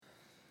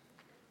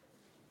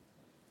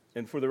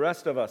And for the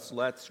rest of us,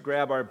 let's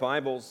grab our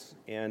Bibles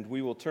and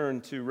we will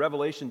turn to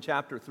Revelation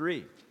chapter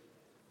 3.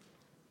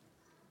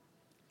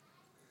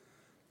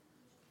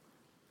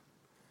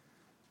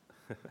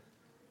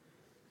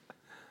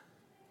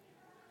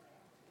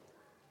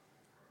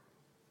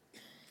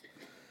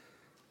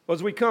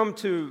 As we come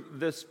to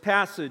this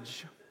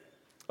passage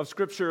of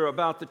Scripture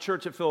about the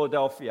church at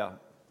Philadelphia,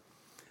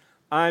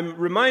 I'm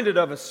reminded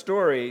of a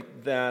story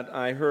that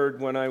I heard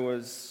when I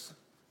was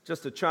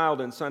just a child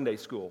in Sunday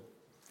school.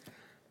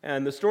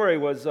 And the story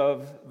was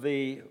of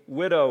the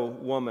widow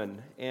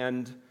woman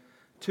and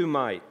 2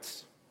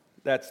 mites.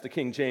 That's the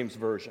King James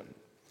Version.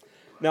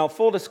 Now,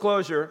 full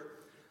disclosure,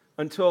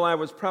 until I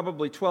was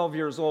probably 12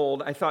 years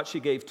old, I thought she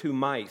gave 2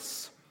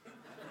 mice.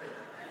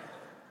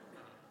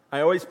 I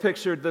always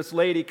pictured this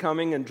lady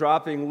coming and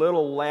dropping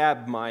little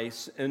lab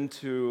mice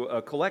into a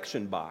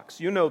collection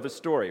box. You know the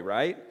story,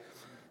 right?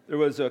 There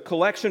was a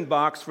collection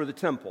box for the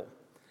temple,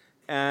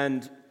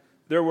 and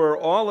there were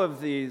all of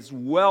these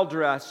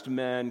well-dressed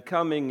men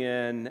coming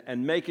in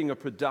and making a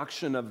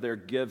production of their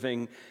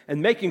giving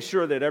and making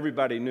sure that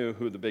everybody knew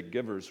who the big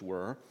givers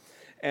were.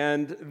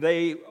 And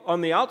they, on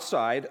the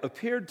outside,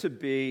 appeared to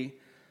be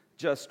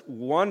just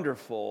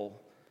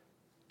wonderful,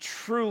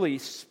 truly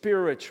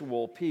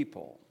spiritual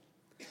people.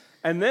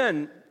 And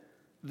then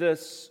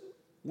this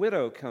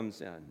widow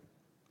comes in,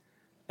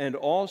 and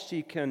all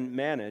she can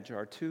manage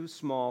are 2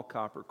 small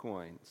copper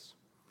coins.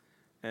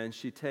 And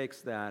she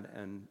takes that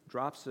and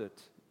drops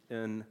it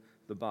in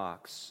the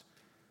box,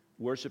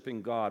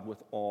 worshiping God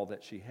with all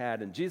that she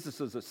had. And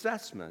Jesus'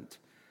 assessment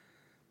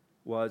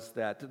was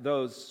that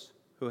those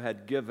who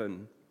had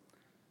given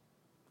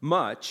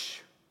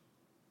much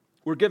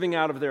were giving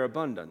out of their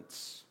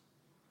abundance.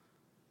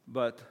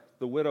 But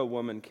the widow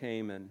woman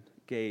came and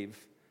gave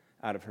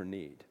out of her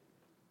need.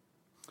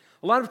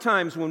 A lot of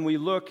times when we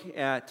look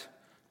at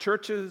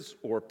churches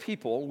or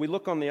people, we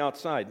look on the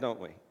outside, don't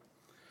we?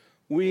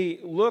 We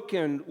look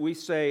and we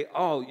say,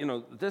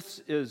 oh, this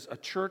is a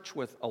church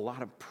with a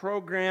lot of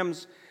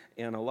programs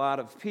and a lot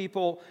of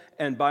people,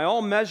 and by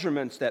all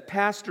measurements that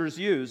pastors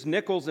use,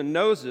 nickels and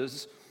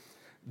noses,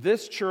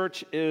 this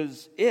church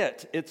is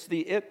it. It's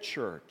the it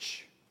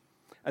church.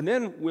 And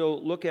then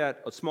we'll look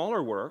at a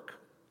smaller work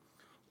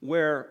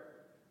where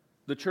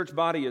the church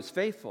body is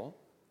faithful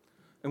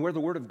and where the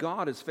Word of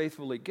God is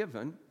faithfully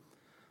given,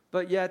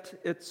 but yet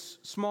it's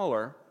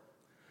smaller.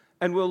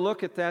 And we'll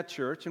look at that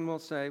church and we'll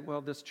say,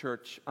 well, this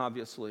church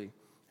obviously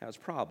has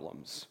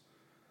problems.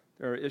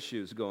 There are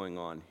issues going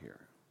on here.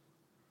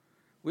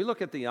 We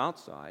look at the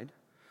outside.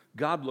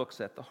 God looks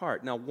at the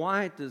heart. Now,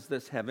 why does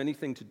this have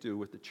anything to do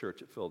with the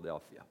church at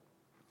Philadelphia?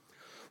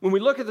 When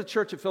we look at the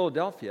church at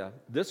Philadelphia,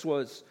 this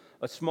was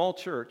a small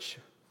church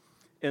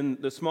in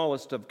the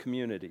smallest of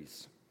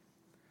communities.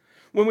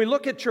 When we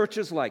look at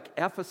churches like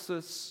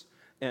Ephesus,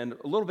 and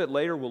a little bit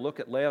later we'll look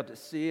at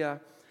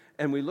Laodicea,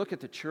 and we look at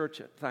the church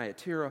at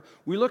Thyatira,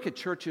 we look at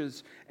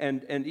churches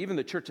and even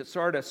the church at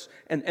Sardis,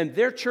 and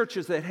they're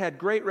churches that had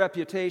great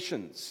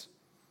reputations.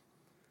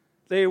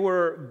 They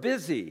were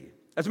busy.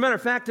 As a matter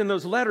of fact, in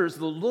those letters,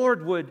 the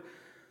Lord would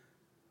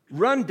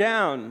run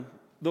down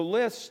the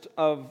list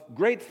of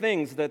great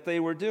things that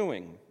they were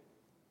doing.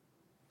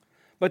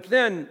 But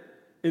then,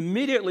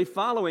 immediately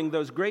following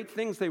those great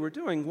things they were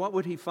doing, what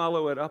would he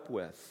follow it up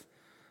with?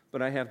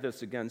 But I have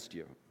this against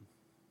you.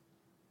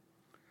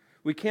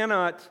 We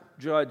cannot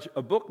judge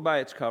a book by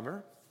its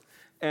cover,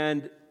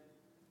 and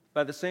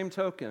by the same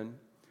token,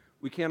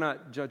 we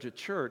cannot judge a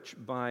church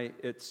by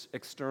its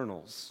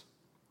externals.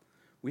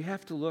 We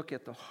have to look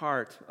at the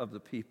heart of the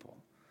people.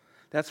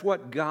 That's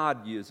what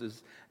God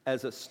uses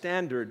as a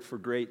standard for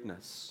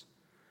greatness.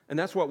 And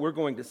that's what we're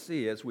going to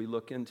see as we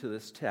look into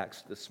this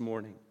text this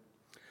morning.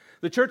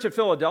 The church of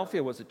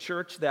Philadelphia was a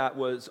church that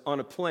was on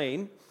a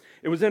plain.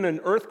 It was in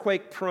an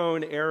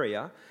earthquake-prone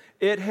area.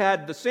 It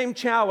had the same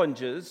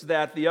challenges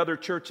that the other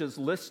churches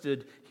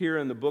listed here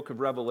in the book of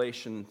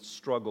Revelation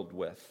struggled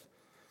with.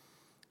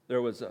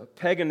 There was a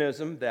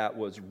paganism that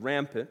was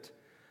rampant.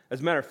 As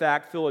a matter of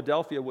fact,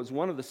 Philadelphia was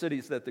one of the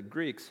cities that the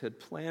Greeks had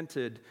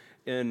planted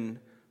in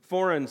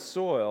foreign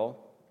soil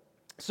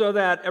so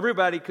that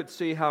everybody could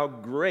see how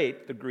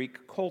great the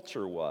Greek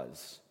culture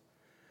was.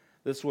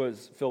 This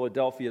was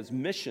Philadelphia's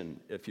mission,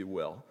 if you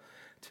will,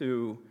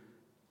 to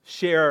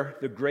share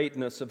the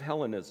greatness of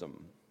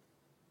Hellenism.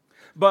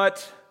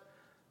 But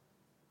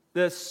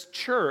this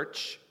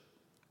church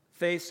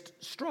faced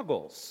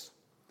struggles.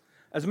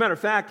 As a matter of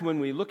fact, when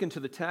we look into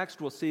the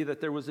text, we'll see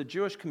that there was a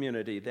Jewish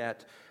community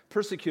that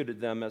persecuted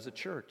them as a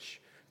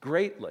church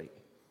greatly.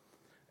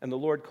 And the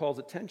Lord calls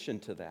attention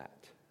to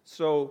that.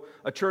 So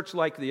a church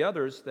like the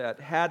others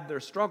that had their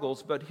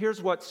struggles, but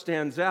here's what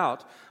stands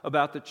out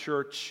about the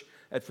church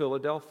at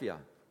Philadelphia.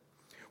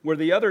 Where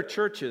the other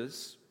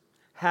churches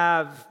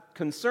have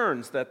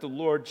concerns that the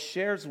Lord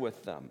shares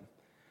with them,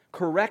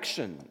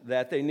 correction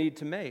that they need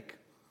to make,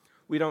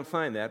 we don't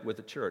find that with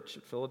the church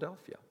at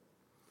Philadelphia.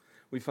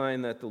 We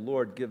find that the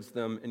Lord gives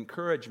them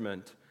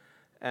encouragement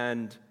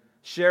and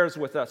shares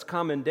with us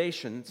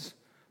commendations,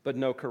 but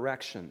no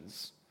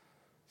corrections.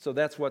 So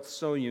that's what's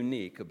so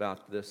unique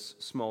about this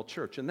small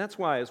church. And that's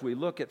why, as we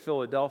look at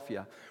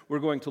Philadelphia, we're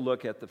going to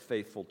look at the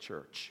faithful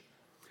church.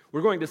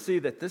 We're going to see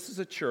that this is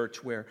a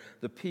church where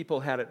the people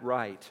had it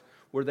right,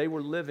 where they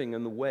were living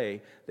in the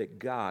way that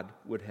God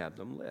would have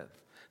them live.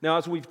 Now,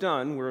 as we've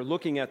done, we're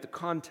looking at the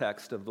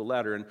context of the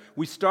letter, and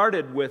we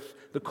started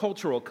with the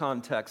cultural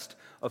context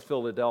of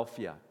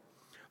Philadelphia.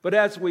 But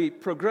as we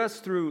progress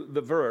through the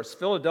verse,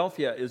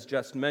 Philadelphia is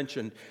just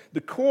mentioned.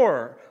 The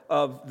core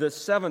of the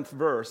 7th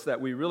verse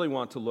that we really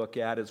want to look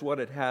at is what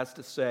it has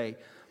to say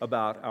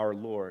about our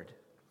Lord.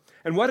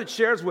 And what it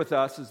shares with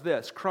us is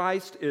this: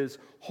 Christ is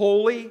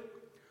holy,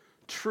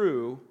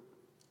 true,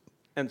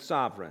 and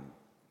sovereign.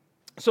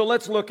 So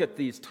let's look at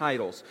these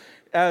titles.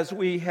 As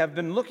we have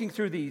been looking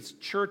through these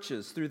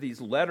churches, through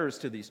these letters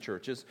to these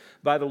churches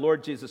by the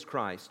Lord Jesus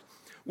Christ,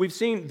 we've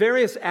seen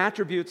various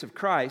attributes of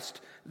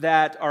Christ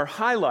that are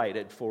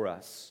highlighted for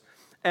us.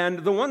 And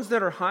the ones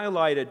that are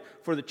highlighted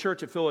for the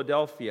church of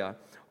Philadelphia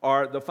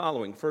are the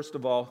following. First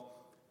of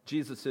all,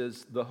 Jesus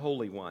is the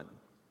Holy One.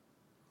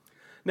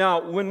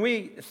 Now, when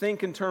we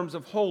think in terms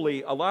of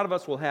holy, a lot of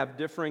us will have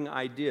differing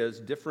ideas,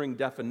 differing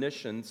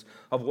definitions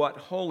of what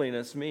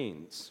holiness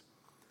means.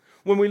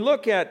 When we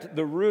look at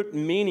the root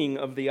meaning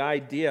of the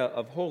idea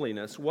of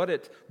holiness, what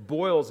it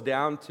boils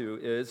down to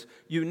is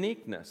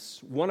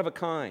uniqueness, one of a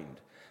kind.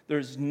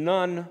 There's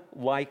none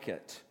like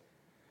it.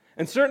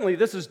 And certainly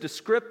this is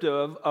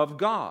descriptive of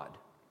God.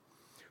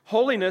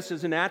 Holiness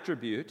is an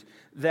attribute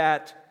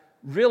that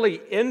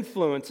really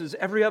influences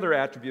every other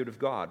attribute of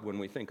God when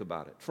we think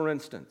about it. For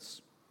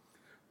instance,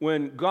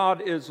 when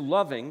God is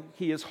loving,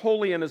 He is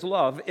holy in His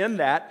love, in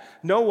that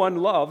no one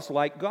loves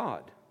like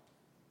God.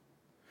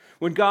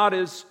 When God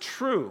is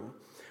true,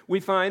 we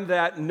find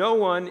that no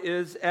one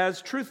is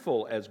as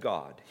truthful as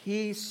God.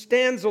 He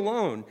stands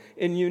alone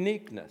in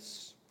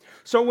uniqueness.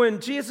 So when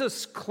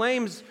Jesus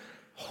claims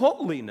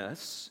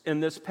holiness in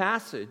this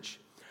passage,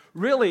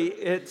 really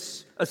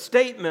it's a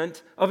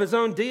statement of His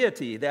own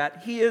deity,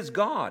 that He is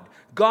God.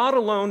 God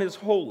alone is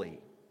holy.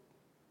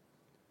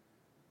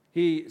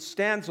 He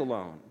stands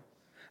alone.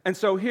 And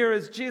so here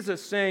is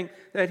Jesus saying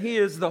that He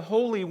is the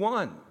Holy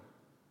One.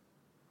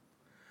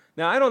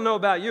 Now, I don't know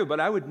about you,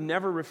 but I would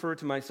never refer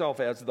to myself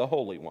as the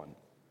Holy One.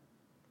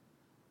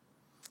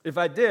 If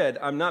I did,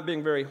 I'm not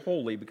being very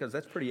holy, because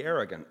that's pretty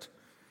arrogant,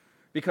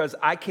 because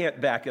I can't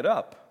back it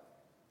up.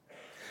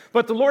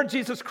 But the Lord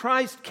Jesus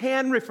Christ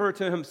can refer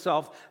to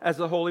Himself as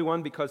the Holy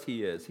One because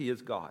He is. He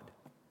is God.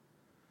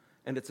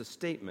 And it's a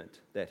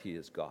statement that He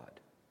is God.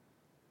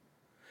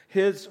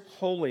 His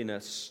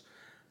holiness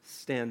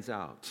stands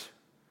out,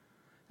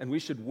 and we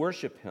should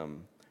worship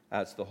Him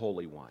as the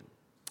Holy One.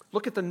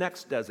 Look at the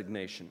next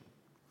designation.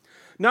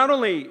 Not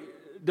only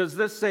does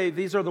this say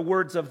these are the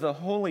words of the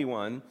Holy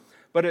One,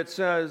 but it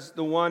says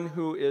the one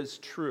who is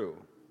true.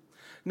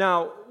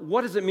 Now,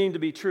 what does it mean to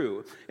be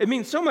true? It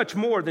means so much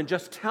more than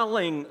just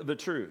telling the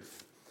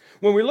truth.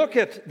 When we look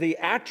at the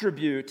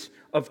attribute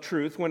of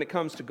truth when it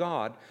comes to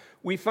God,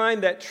 we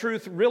find that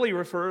truth really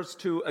refers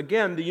to,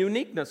 again, the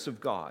uniqueness of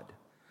God,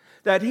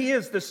 that He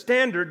is the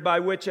standard by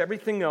which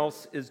everything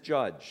else is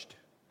judged.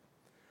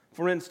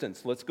 For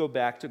instance, let's go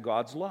back to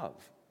God's love.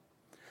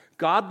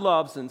 God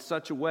loves in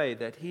such a way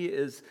that He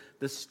is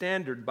the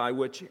standard by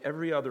which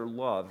every other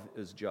love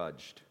is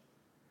judged.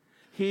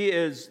 He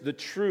is the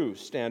true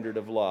standard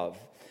of love,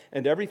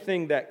 and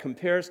everything that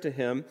compares to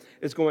Him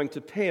is going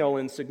to pale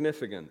in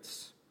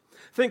significance.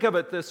 Think of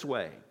it this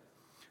way.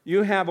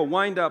 You have a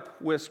wind-up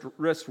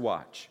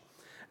wristwatch,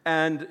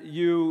 and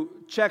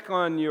you check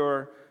on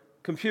your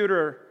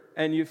computer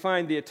and you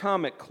find the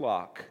atomic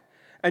clock.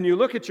 And you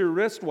look at your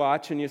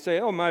wristwatch and you say,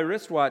 oh, my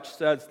wristwatch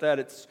says that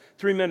it's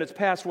 3 minutes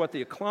past what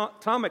the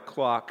atomic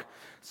clock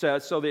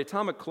says, so the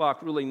atomic clock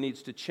really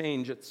needs to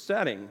change its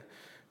setting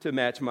to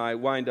match my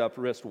wind-up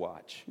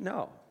wristwatch.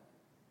 No,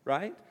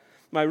 right?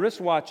 My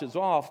wristwatch is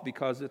off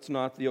because it's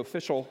not the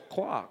official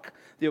clock,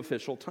 the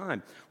official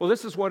time. Well,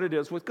 this is what it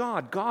is with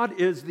God. God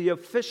is the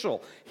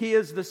official. He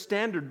is the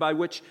standard by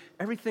which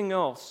everything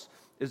else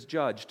is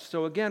judged.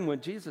 So again, when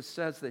Jesus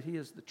says that He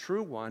is the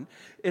true one,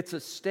 it's a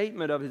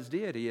statement of His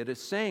deity. It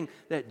is saying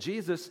that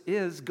Jesus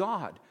is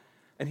God,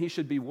 and He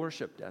should be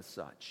worshiped as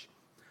such.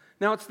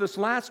 Now, it's this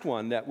last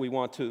one that we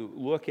want to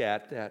look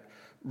at that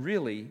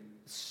really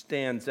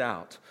stands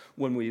out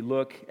when we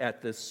look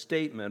at this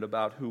statement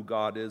about who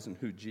God is and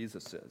who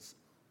Jesus is.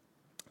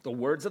 The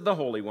words of the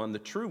Holy One, the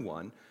true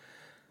one.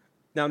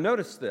 Now,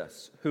 notice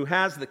this: who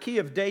has the key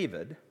of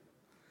David,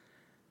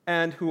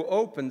 and who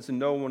opens and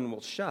no one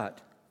will shut,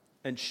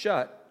 and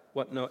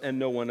and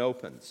no one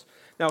opens.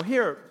 Now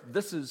here,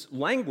 this is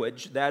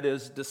language that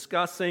is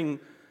discussing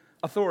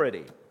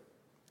authority,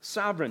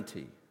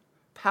 sovereignty,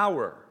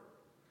 power.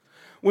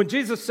 When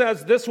Jesus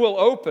says this will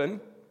open,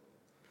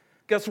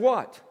 guess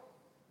what?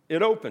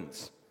 It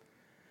opens.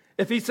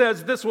 If He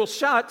says this will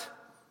shut,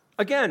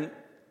 again,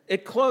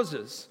 it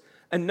closes,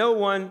 and no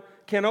one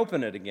can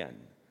open it again.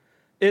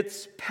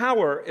 It's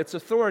power, it's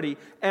authority.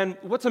 And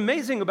what's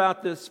amazing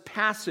about this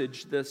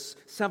passage, this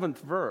 7th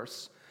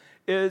verse,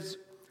 is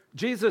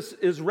Jesus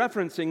is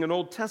referencing an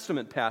Old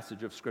Testament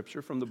passage of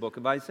Scripture from the book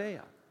of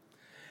Isaiah.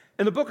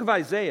 In the book of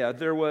Isaiah,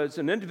 there was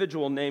an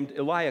individual named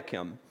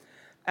Eliakim,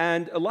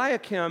 and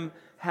Eliakim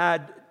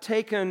had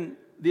taken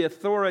the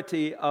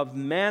authority of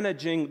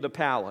managing the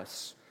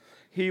palace.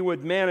 He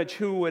would manage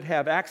who would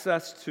have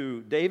access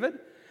to David,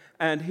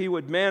 and he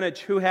would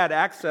manage who had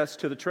access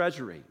to the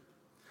treasury.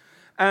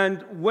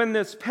 And when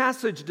this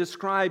passage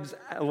describes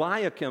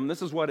Eliakim,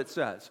 this is what it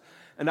says: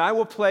 "And I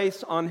will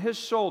place on his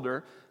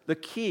shoulder the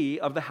key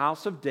of the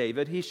house of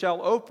David. He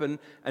shall open,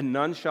 and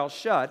none shall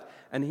shut,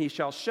 and he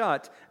shall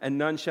shut, and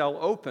none shall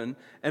open.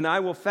 And I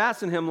will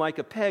fasten him like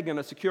a peg in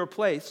a secure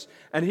place,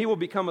 and he will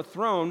become a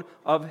throne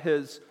of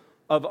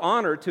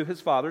honor to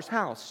his father's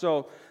house."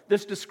 So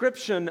this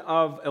description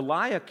of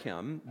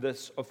Eliakim,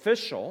 this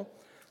official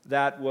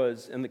that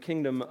was in the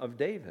kingdom of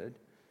David,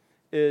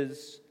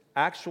 is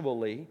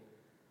actually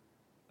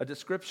a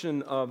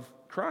description of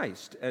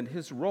Christ and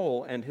his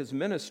role and his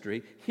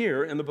ministry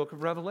here in the book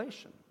of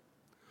Revelation.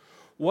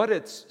 What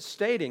it's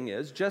stating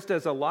is, just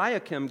as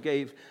Eliakim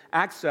gave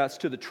access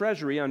to the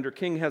treasury under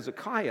King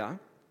Hezekiah,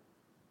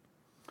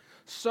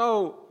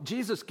 so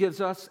Jesus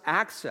gives us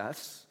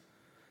access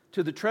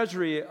to the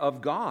treasury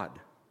of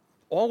God,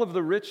 all of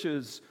the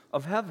riches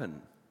of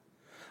heaven,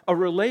 a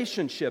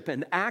relationship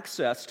and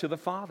access to the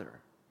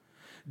Father.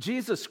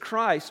 Jesus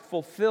Christ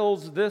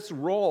fulfills this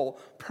role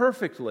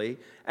perfectly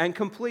and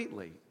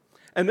completely.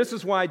 And this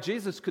is why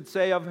Jesus could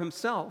say of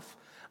himself,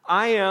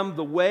 "I am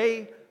the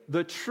way,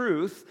 the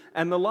truth,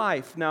 and the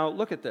life." Now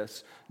look at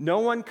this. "No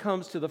one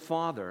comes to the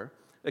Father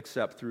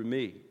except through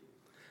me."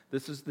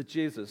 This is the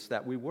Jesus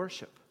that we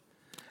worship.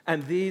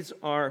 And these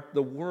are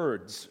the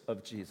words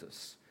of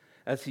Jesus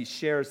as he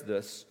shares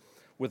this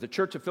with the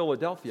Church of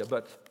Philadelphia,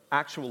 but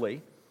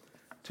actually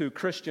to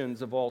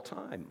Christians of all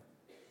time.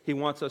 He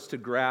wants us to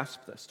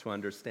grasp this, to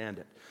understand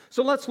it.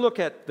 So let's look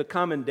at the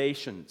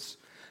commendations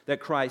that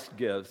Christ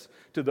gives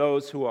to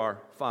those who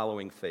are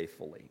following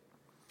faithfully.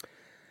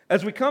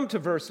 As we come to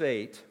verse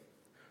 8,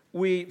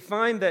 we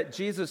find that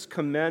Jesus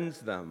commends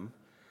them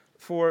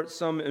for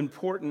some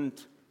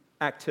important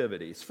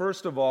activities.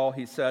 First of all,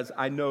 he says,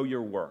 "I know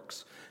your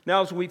works."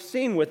 Now, as we've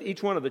seen with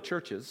each one of the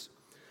churches,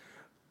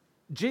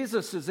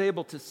 Jesus is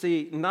able to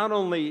see not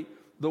only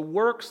the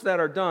works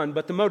that are done,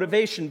 but the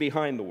motivation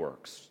behind the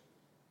works.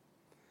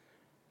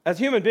 As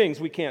human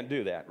beings, we can't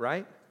do that,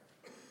 right?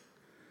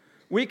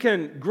 We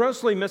can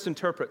grossly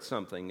misinterpret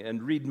something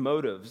and read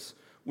motives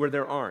where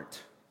there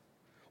aren't.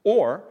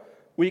 Or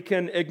we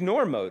can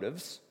ignore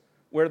motives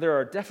where there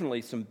are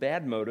definitely some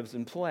bad motives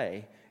in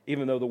play,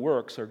 even though the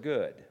works are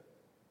good.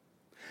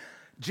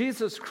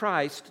 Jesus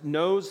Christ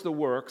knows the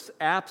works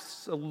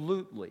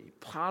absolutely,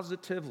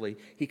 positively.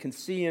 He can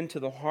see into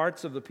the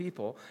hearts of the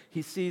people.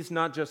 He sees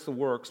not just the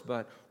works,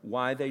 but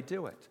why they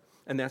do it.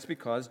 And that's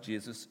because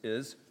Jesus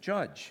is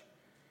judge.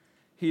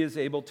 He is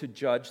able to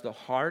judge the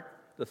heart,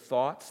 the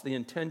thoughts, the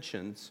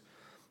intentions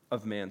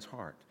of man's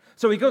heart.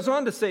 So he goes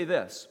on to say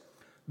this: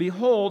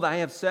 "Behold, I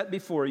have set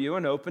before you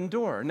an open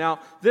door." Now,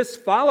 this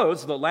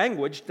follows the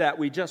language that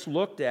we just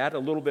looked at a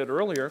little bit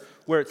earlier,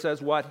 where it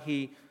says what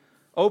he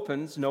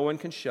opens, no one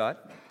can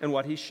shut, and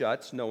what he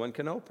shuts, no one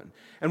can open.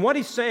 And what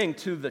he's saying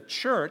to the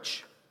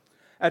church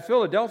at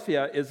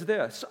Philadelphia is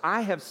this: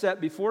 "I have set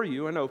before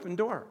you an open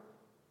door."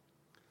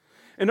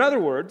 In other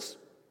words,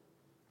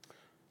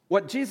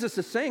 what Jesus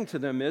is saying to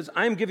them is,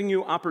 I'm giving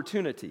you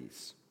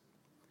opportunities.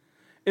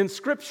 In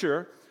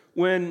Scripture,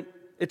 when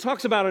it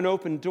talks about an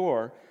open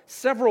door,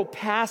 several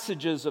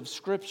passages of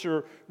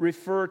Scripture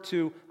refer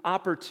to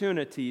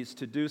opportunities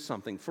to do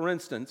something. For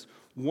instance,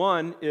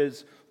 one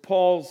is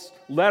Paul's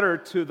letter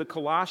to the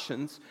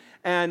Colossians,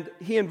 and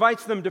he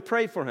invites them to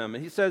pray for him.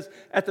 And he says,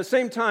 at the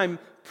same time,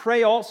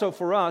 pray also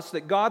for us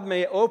that God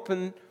may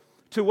open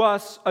to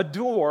us a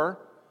door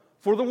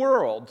for the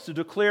world to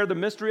declare the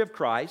mystery of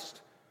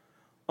Christ,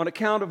 on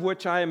account of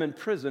which I am in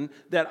prison,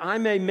 that I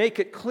may make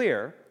it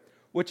clear,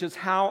 which is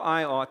how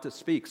I ought to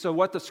speak. So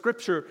what the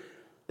Scripture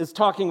is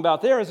talking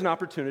about there is an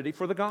opportunity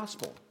for the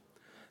gospel.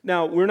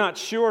 Now, we're not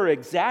sure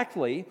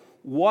exactly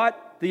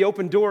what the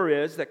open door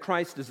is that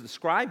Christ is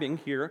describing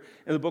here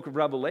in the book of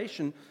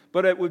Revelation,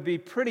 but it would be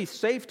pretty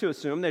safe to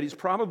assume that he's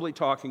probably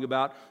talking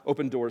about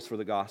open doors for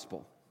the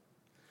gospel.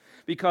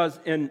 Because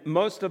in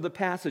most of the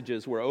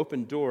passages where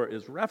open door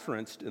is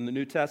referenced in the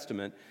New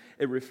Testament,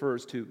 it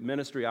refers to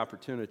ministry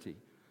opportunities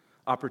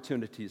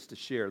to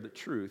share the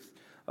truth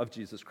of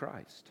Jesus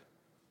Christ.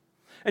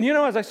 And you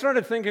know, as I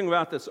started thinking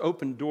about this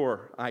open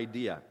door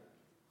idea,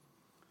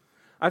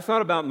 I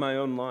thought about my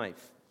own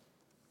life.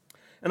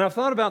 And I've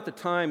thought about the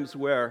times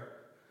where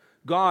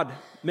God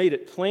made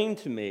it plain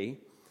to me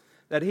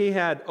that he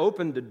had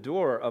opened a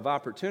door of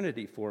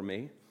opportunity for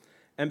me,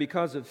 and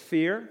because of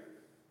fear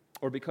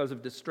or because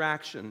of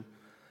distraction,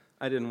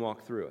 I didn't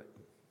walk through it.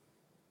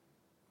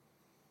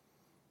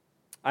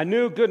 I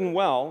knew good and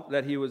well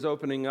that he was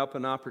opening up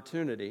an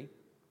opportunity,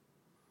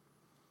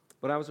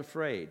 but I was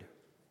afraid.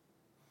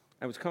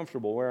 I was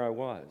comfortable where I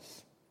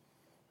was.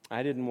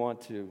 I didn't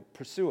want to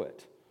pursue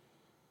it,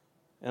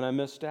 and I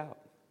missed out.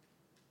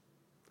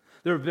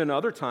 There have been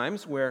other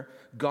times where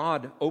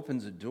God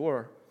opens a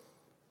door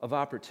of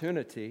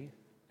opportunity,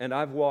 and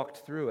I've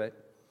walked through it,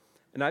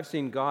 and I've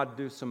seen God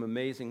do some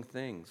amazing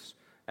things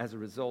as a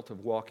result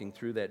of walking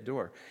through that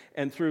door.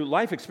 And through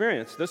life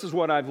experience, this is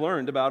what I've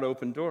learned about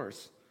open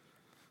doors.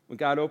 When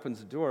God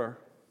opens a door,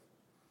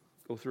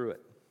 go through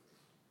it.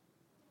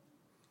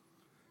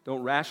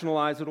 Don't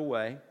rationalize it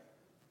away.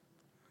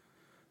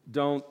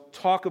 Don't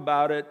talk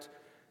about it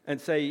and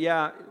say,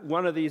 yeah,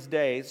 one of these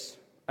days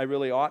I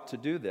really ought to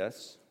do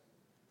this.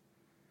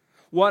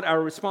 What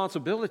our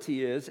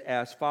responsibility is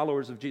as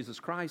followers of Jesus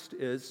Christ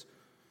is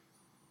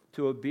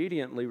to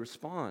obediently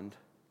respond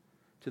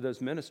to those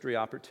ministry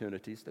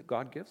opportunities that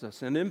God gives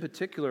us. And in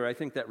particular, I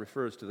think that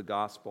refers to the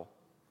gospel.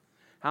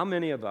 How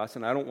many of us,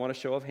 and I don't want a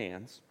show of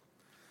hands,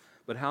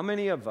 but how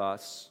many of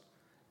us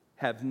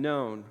have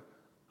known,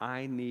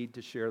 I need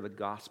to share the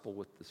gospel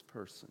with this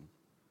person?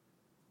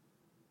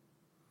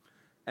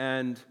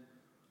 And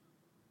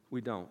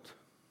we don't.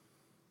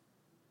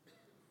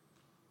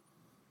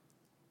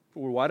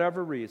 For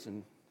whatever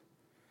reason,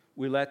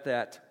 we let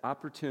that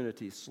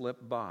opportunity slip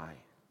by.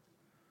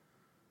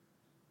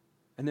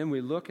 And then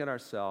we look at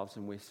ourselves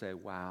and we say,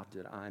 wow,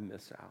 did I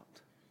miss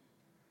out?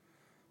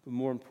 But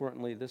more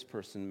importantly, this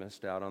person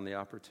missed out on the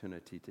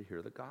opportunity to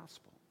hear the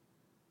gospel.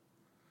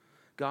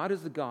 God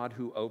is the God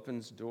who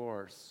opens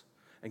doors,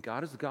 and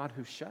God is the God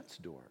who shuts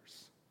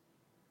doors.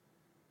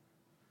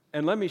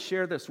 And let me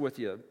share this with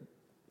you.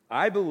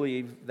 I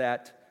believe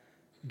that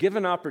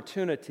given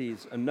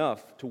opportunities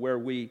enough to where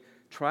we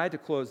try to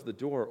close the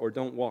door or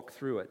don't walk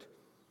through it,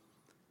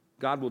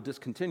 God will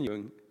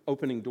discontinue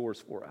opening doors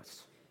for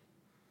us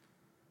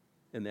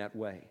in that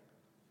way.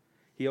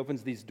 He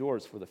opens these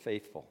doors for the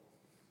faithful.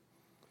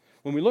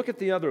 When we look at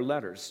the other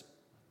letters,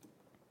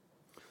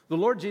 the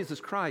Lord Jesus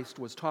Christ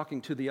was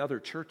talking to the other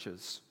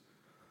churches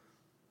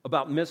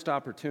about missed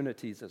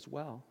opportunities as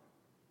well.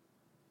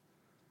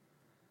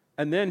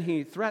 And then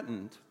he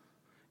threatened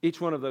each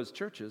one of those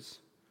churches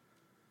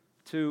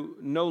to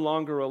no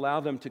longer allow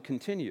them to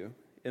continue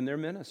in their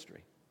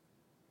ministry.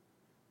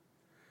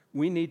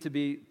 We need to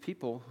be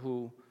people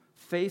who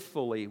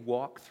faithfully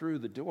walk through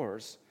the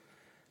doors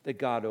that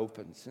God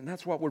opens. And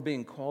that's what we're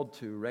being called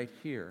to right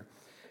here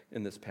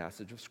in this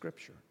passage of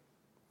Scripture.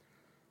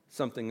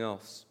 Something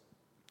else.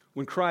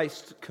 When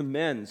Christ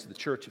commends the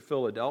church of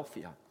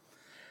Philadelphia,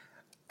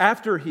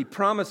 after he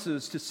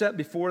promises to set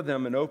before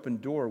them an open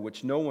door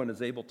which no one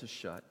is able to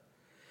shut,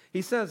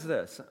 he says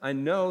this, I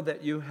know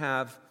that you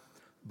have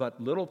but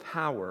little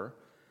power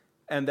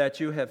and that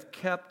you have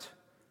kept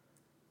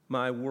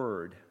my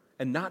word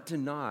and not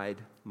denied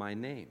my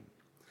name.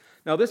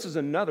 Now, this is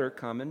another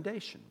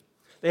commendation.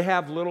 They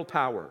have little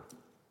power.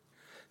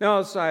 Now,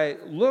 as I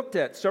looked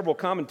at several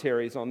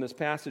commentaries on this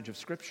passage of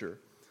Scripture,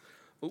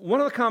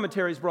 one of the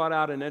commentaries brought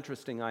out an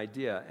interesting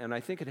idea, and I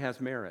think it has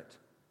merit.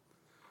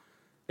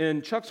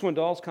 In Chuck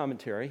Swindoll's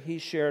commentary, he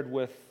shared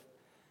with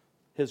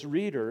his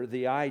reader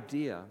the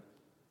idea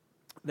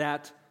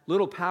that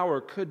little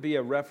power could be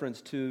a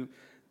reference to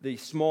the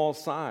small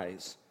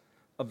size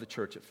of the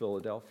church at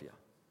Philadelphia.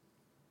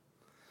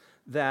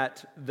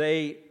 That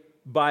they,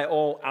 by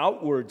all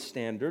outward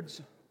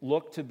standards,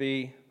 look to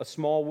be a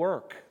small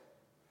work.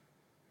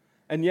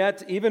 And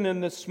yet, even in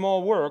this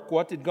small work,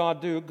 what did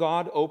God do?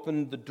 God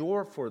opened the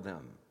door for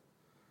them.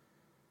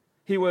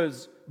 He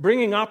was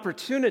bringing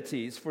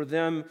opportunities for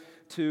them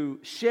to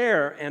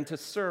share and to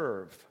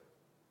serve.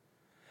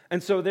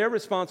 And so their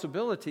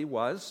responsibility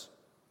was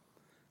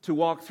to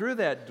walk through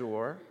that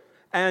door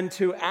and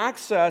to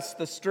access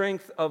the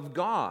strength of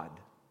God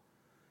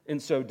in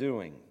so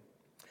doing.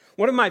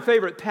 One of my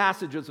favorite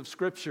passages of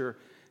Scripture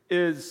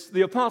is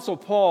the Apostle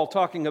Paul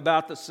talking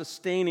about the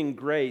sustaining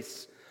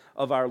grace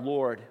of our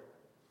Lord.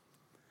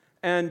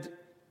 And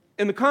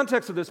in the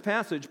context of this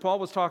passage, Paul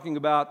was talking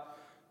about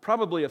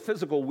probably a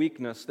physical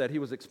weakness that he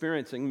was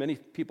experiencing. Many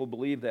people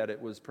believe that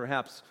it was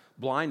perhaps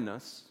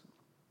blindness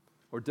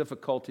or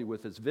difficulty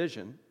with his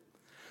vision.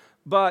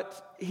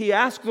 But he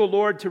asked the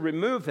Lord to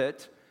remove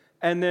it,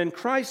 and then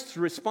Christ's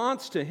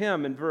response to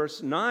him in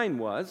verse 9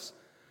 was,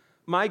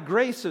 my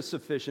grace is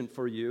sufficient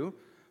for you,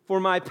 for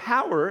my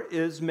power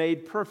is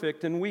made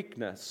perfect in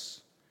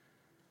weakness.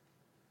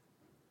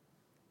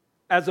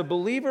 As a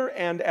believer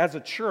and as a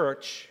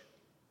church,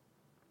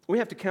 we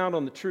have to count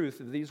on the truth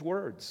of these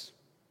words.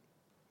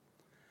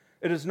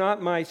 It is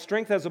not my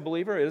strength as a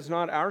believer, it is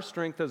not our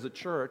strength as a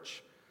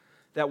church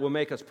that will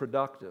make us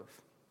productive.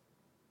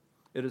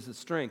 It is the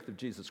strength of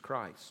Jesus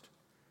Christ.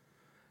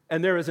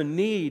 And there is a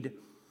need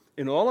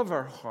in all of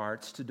our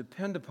hearts to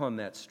depend upon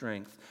that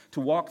strength,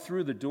 to walk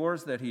through the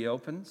doors that He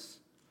opens,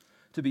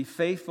 to be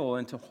faithful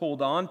and to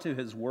hold on to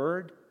His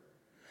word.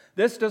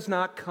 This does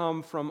not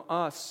come from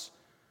us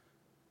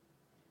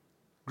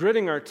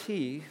gritting our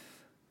teeth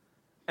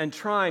and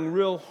trying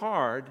real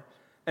hard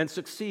and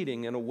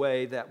succeeding in a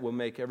way that will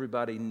make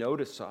everybody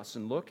notice us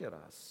and look at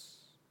us.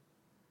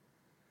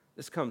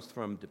 This comes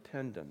from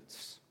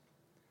dependence.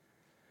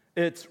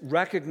 It's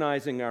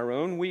recognizing our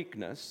own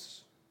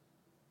weakness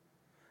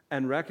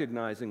and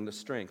recognizing the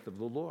strength of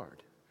the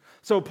Lord.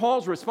 So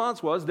Paul's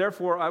response was,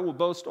 therefore I will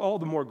boast all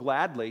the more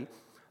gladly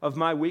of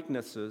my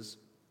weaknesses,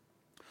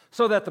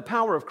 so that the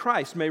power of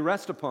Christ may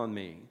rest upon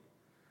me.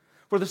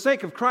 For the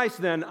sake of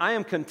Christ, then, I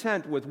am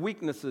content with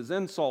weaknesses,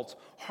 insults,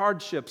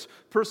 hardships,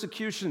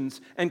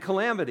 persecutions, and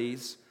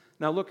calamities.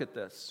 Now look at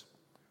this.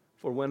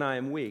 For when I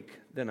am weak,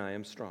 then I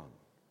am strong.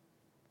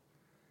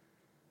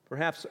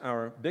 Perhaps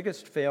our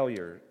biggest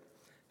failure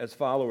as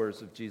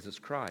followers of Jesus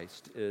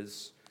Christ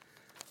is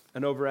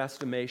an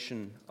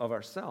overestimation of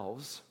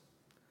ourselves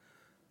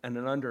and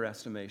an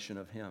underestimation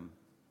of Him.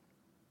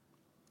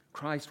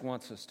 Christ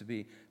wants us to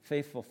be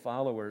faithful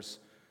followers,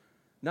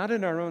 not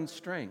in our own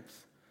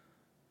strength,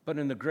 but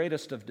in the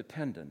greatest of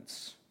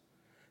dependence,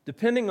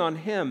 depending on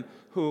Him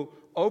who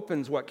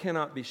opens what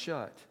cannot be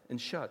shut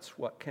and shuts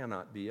what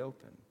cannot be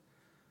opened,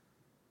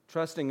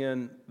 trusting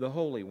in the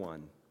Holy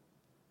One,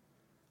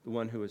 the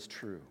one who is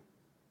true.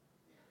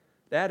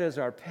 That is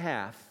our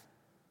path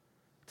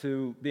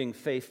to being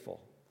faithful,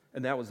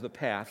 and that was the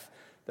path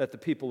that the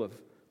people of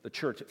the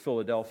church at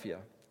Philadelphia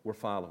were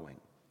following.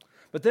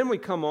 But then we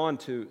come on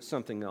to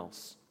something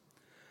else.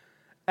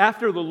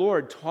 After the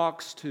Lord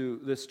talks to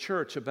this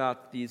church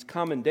about these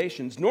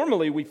commendations,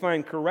 normally we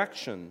find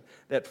correction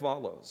that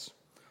follows,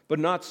 but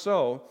not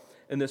so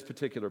in this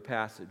particular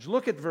passage.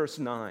 Look at verse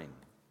 9.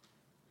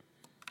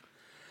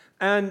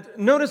 And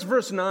notice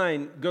verse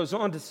 9 goes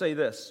on to say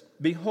this,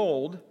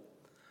 behold,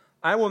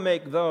 I will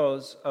make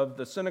those of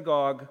the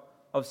synagogue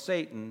of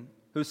Satan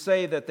who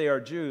say that they are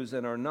Jews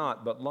and are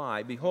not, but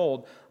lie.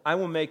 Behold, I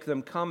will make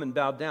them come and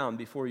bow down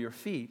before your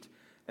feet,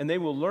 and they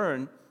will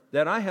learn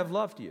that I have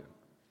loved you.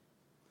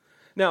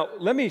 Now,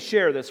 let me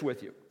share this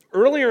with you.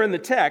 Earlier in the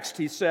text,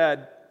 he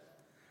said,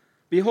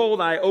 behold,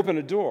 I open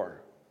a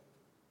door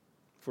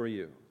for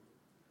you.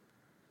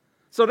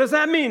 So does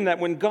that mean that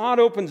when God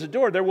opens a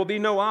door, there will be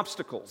no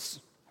obstacles?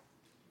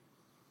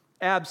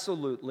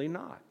 Absolutely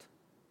not.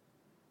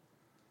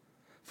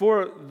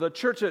 For the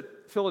church at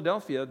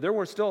Philadelphia, there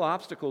were still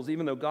obstacles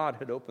even though God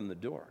had opened the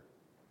door.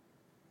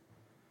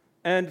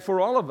 And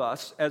for all of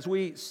us, as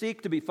we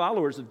seek to be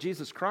followers of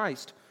Jesus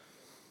Christ,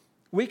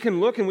 we can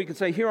look and we can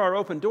say, here are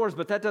open doors,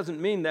 but that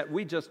doesn't mean that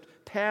we just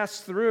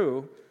pass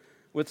through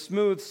with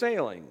smooth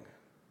sailing.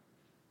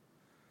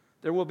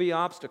 There will be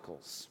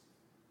obstacles.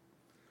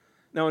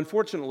 Now,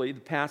 unfortunately, the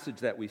passage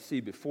that we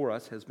see before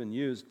us has been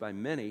used by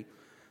many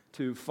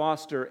to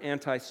foster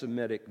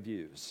anti-Semitic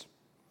views.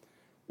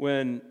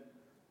 When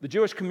the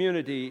Jewish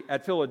community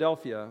at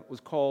Philadelphia was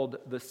called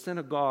the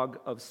synagogue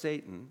of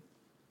Satan,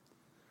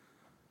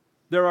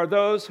 there are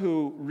those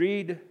who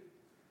read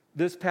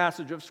this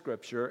passage of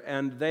Scripture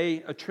and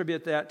they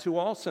attribute that to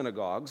all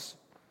synagogues,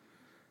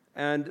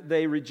 and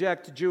they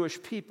reject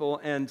Jewish people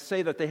and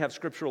say that they have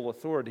scriptural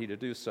authority to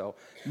do so.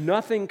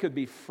 Nothing could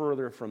be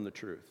further from the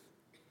truth.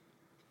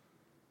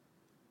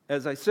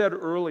 As I said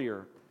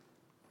earlier,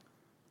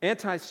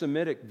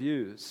 anti-Semitic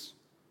views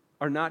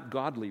are not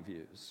godly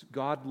views.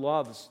 God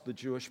loves the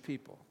Jewish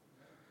people,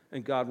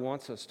 and God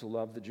wants us to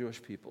love the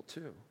Jewish people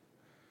too.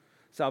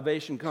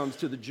 Salvation comes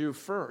to the Jew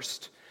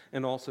first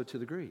and also to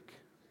the Greek.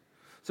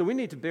 So we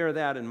need to bear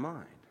that in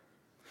mind.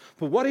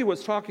 But what he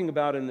was talking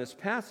about in this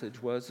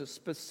passage was a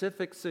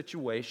specific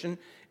situation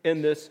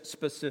in this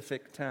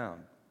specific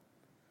town.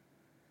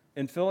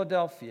 In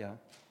Philadelphia,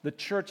 the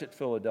church at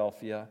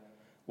Philadelphia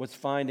was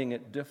finding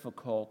it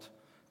difficult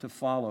to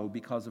follow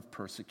because of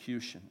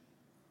persecution.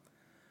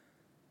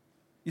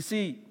 You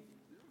see,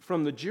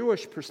 from the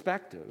Jewish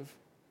perspective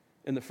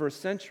in the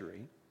first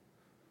century,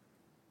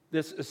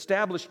 this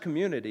established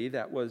community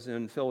that was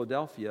in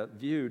Philadelphia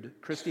viewed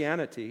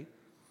Christianity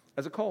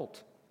as a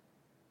cult.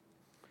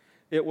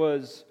 It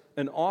was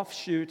an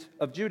offshoot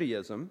of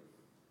Judaism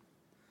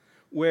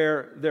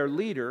where their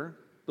leader,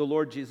 the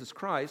Lord Jesus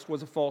Christ,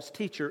 was a false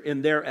teacher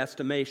in their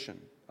estimation,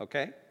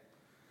 okay?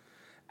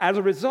 As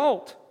a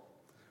result,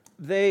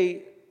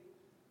 they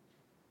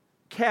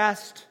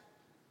cast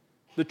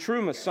the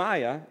true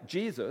Messiah,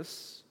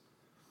 Jesus,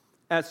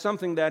 as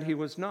something that he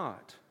was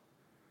not.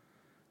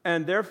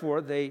 And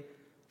therefore, they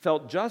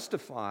felt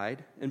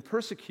justified in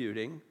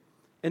persecuting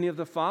any of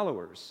the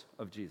followers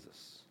of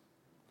Jesus.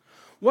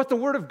 What the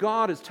Word of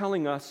God is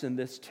telling us in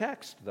this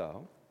text,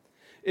 though,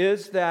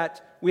 is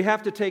that we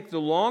have to take the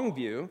long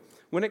view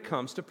when it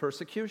comes to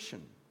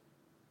persecution.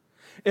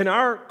 In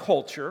our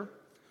culture,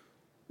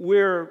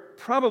 we're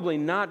probably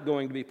not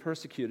going to be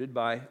persecuted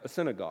by a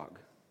synagogue,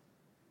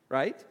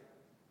 right?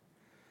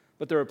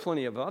 But there are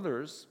plenty of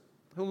others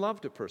who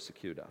love to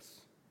persecute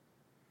us.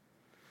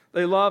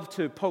 They love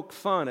to poke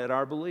fun at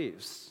our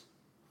beliefs.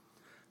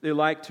 They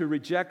like to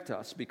reject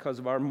us because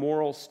of our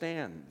moral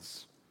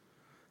stands.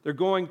 They're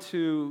going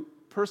to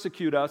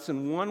persecute us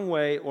in one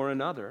way or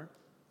another.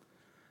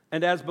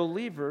 And as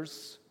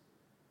believers,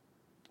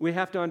 we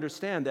have to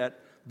understand that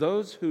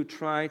those who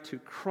try to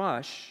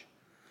crush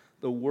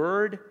the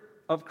word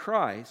of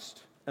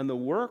Christ and the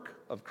work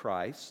of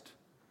Christ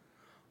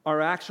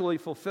are actually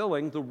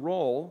fulfilling the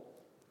role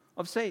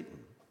of Satan.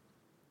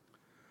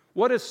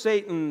 What is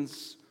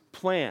Satan's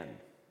plan?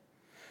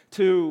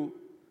 To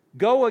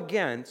go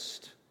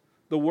against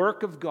the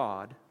work of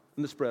God and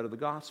in the spread of the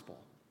gospel.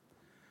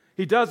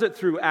 He does it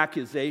through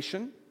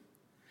accusation.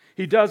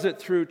 He does it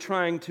through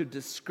trying to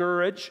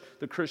discourage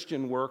the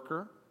Christian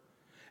worker.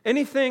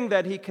 Anything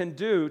that he can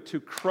do to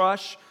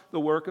crush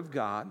the work of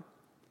God,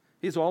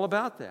 he's all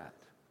about that.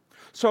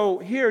 So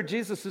here,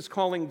 Jesus is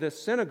calling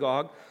this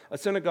synagogue a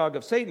synagogue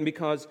of Satan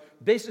because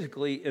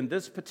basically in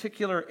this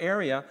particular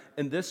area,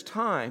 in this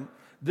time,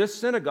 this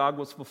synagogue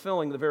was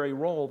fulfilling the very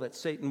role that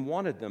Satan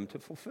wanted them to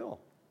fulfill.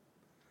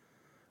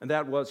 And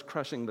that was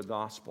crushing the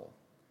gospel,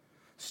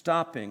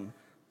 stopping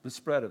the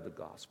spread of the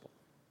gospel.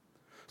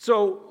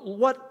 So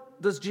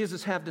what does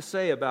Jesus have to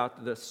say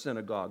about this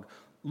synagogue?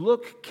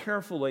 Look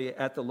carefully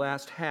at the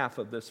last half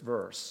of this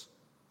verse.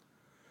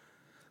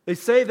 They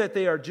say that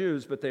they are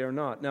Jews, but they are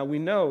not. Now we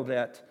know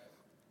that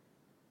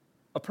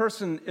a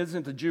person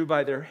isn't a Jew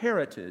by their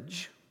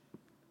heritage.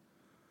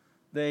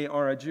 They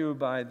are a Jew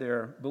by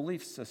their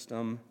belief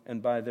system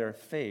and by their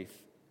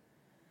faith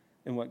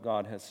in what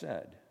God has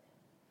said.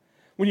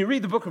 When you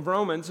read the book of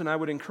Romans, and I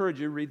would encourage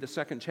you to read the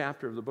 2nd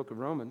chapter of the book of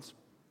Romans,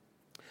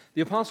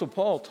 the Apostle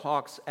Paul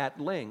talks at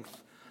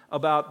length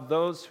about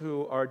those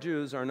who are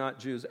Jews are not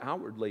Jews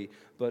outwardly,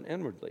 but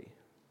inwardly,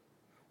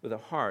 with a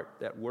heart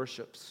that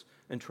worships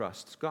and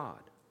trusts God.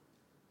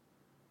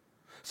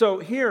 So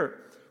here,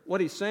 what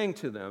he's saying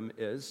to them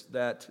is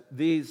that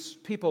these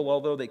people,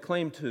 although they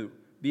claim to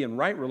be in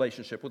right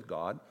relationship with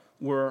God,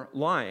 were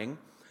lying.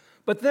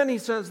 But then he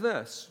says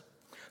this,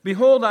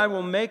 "Behold, I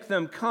will make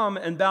them come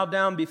and bow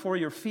down before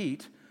your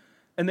feet,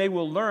 and they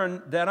will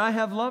learn that I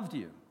have loved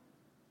you."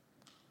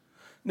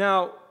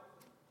 Now,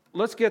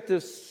 let's get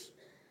this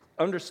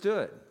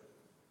understood.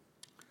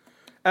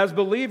 As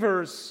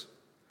believers,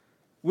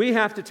 we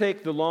have to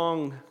take the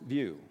long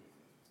view.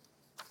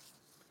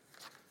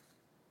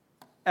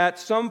 At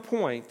some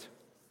point,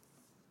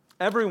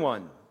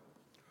 everyone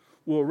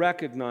will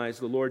recognize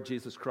the Lord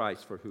Jesus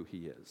Christ for who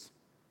he is.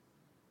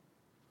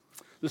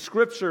 The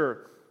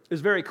scripture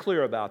is very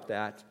clear about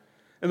that.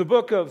 In the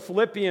book of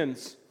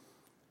Philippians,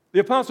 the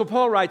Apostle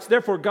Paul writes,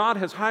 "Therefore God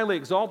has highly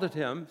exalted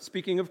him,"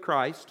 speaking of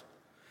Christ,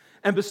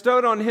 "and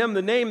bestowed on him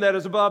the name that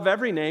is above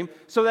every name,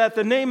 so that at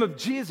the name of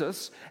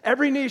Jesus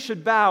every knee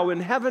should bow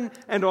in heaven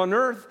and on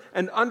earth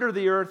and under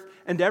the earth,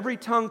 and every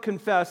tongue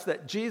confess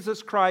that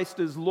Jesus Christ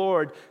is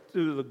Lord,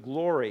 to the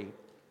glory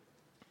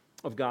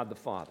of God the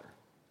Father."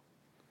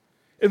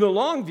 In the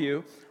long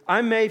view,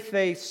 I may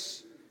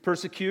face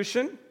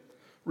persecution,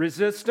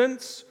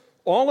 resistance,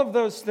 all of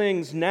those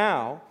things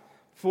now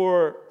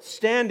for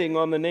standing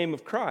on the name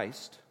of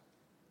Christ.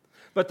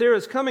 But there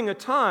is coming a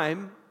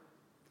time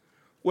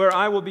where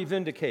I will be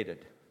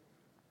vindicated.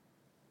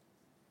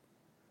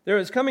 There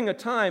is coming a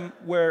time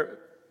where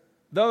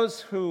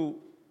those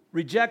who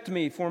reject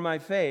me for my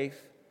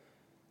faith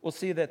will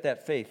see that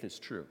that faith is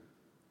true.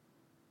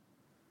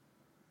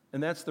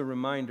 And that's the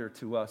reminder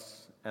to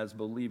us as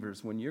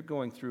believers. When you're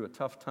going through a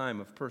tough time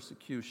of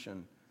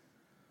persecution,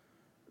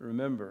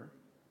 remember,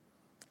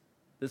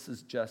 this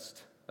is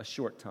just a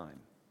short time.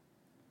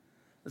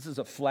 This is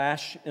a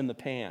flash in the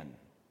pan.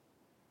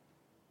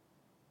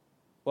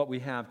 What we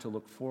have to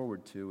look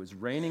forward to is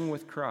reigning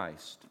with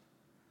Christ.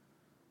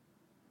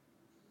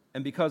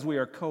 And because we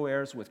are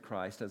co-heirs with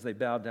Christ, as they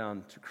bow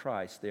down to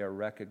Christ, they are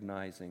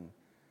recognizing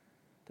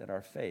that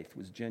our faith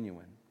was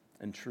genuine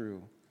and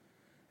true.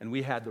 And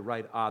we had the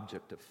right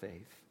object of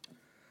faith,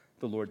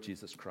 the Lord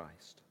Jesus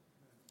Christ.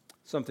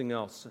 Something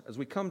else, as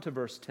we come to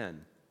verse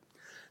 10.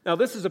 Now,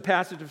 this is a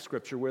passage of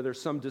Scripture where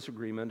there's some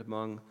disagreement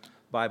among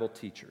Bible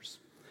teachers.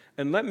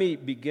 And let me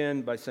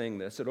begin by saying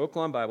this. At Oak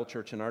Lawn Bible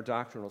Church, in our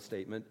doctrinal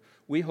statement,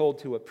 we hold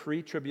to a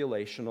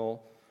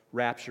pre-tribulational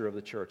rapture of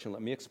the church. And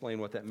let me explain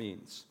what that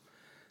means.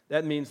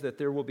 That means that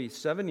there will be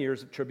 7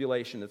 years of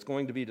tribulation. It's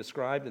going to be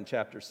described in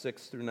chapters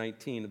 6 through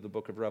 19 of the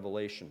book of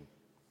Revelation.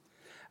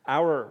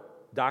 Our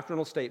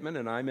doctrinal statement,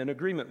 and I'm in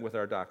agreement with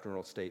our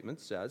doctrinal statement,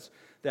 says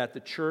that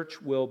the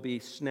church will be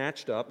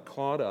snatched up,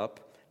 caught up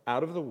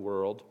out of the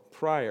world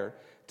prior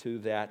to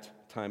that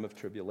time of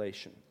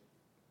tribulation.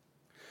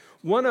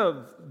 One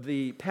of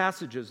the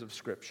passages of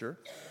Scripture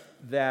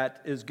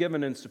that is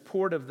given in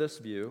support of this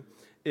view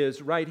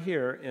is right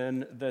here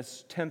in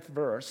this 10th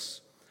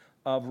verse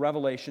of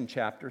Revelation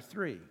chapter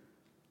 3.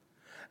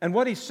 And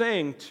what he's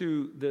saying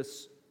to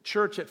this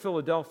church at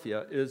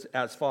Philadelphia is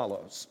as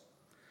follows: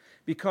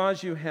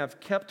 "Because you have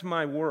kept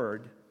my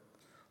word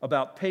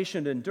about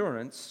patient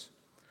endurance,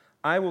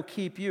 I will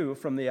keep you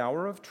from the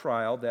hour of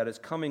trial that is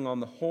coming on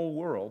the whole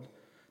world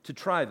to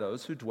try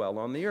those who dwell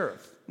on the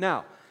earth."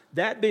 Now,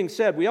 that being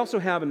said, we also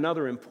have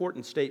another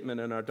important statement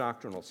in our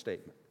doctrinal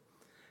statement,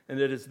 and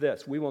it is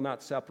this: we will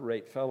not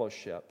separate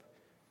fellowship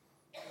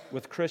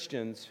with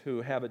Christians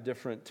who have a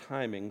different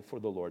timing for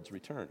the Lord's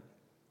return.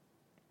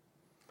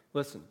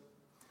 Listen.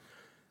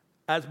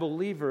 As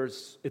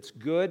believers, it's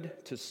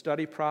good to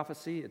study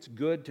prophecy, it's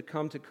good to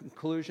come to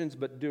conclusions,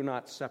 but do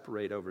not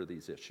separate over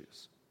these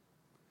issues.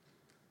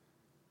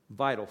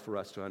 Vital for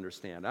us to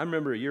understand. I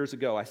remember years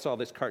ago I saw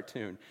this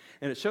cartoon,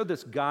 and it showed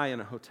this guy in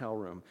a hotel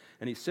room,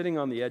 and he's sitting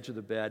on the edge of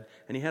the bed,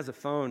 and he has a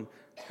phone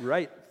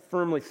right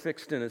firmly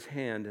fixed in his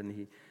hand, and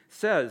he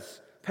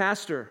says,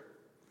 "Pastor,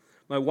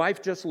 My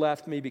wife just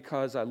left me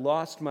because I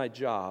lost my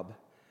job,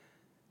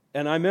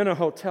 and I'm in a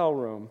hotel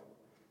room.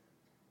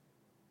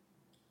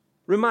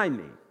 Remind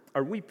me,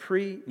 are we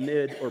pre,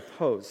 mid, or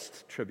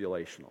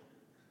post-tribulational?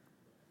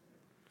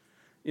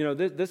 You know,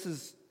 this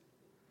is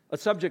a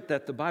subject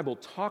that the Bible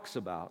talks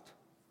about,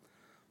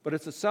 but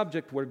it's a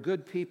subject where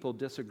good people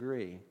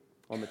disagree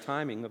on the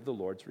timing of the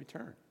Lord's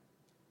return.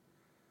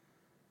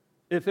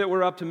 If it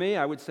were up to me,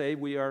 I would say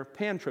we are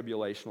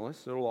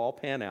pan-tribulationalists. It'll all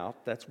pan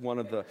out. That's one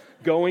of the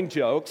going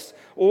jokes.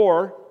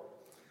 Or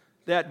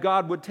that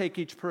God would take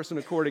each person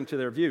according to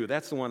their view.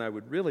 That's the one I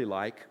would really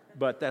like,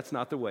 but that's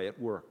not the way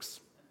it works.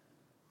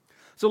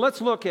 So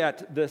let's look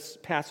at this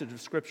passage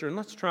of Scripture and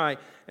let's try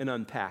and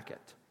unpack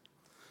it.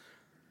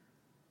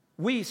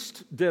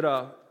 Wiest did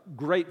a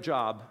great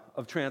job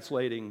of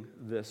translating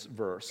this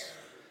verse.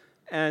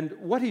 And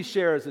what he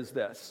shares is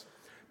this: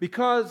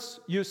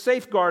 because you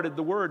safeguarded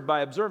the word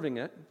by observing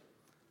it,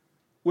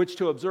 which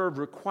to observe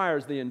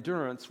requires the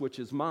endurance which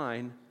is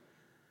mine,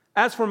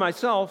 as for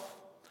myself,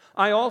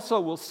 I also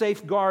will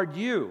safeguard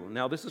you.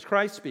 Now, this is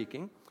Christ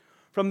speaking.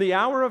 From the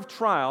hour of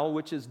trial,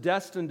 which is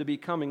destined to be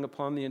coming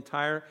upon the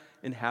entire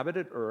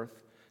inhabited earth,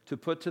 to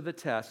put to the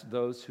test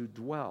those who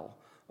dwell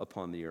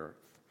upon the earth.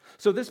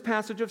 So this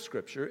passage of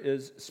Scripture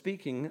is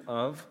speaking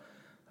of,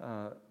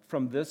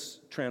 from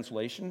this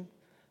translation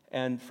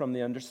and from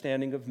the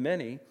understanding of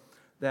many,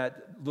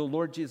 that the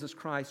Lord Jesus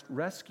Christ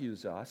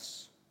rescues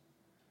us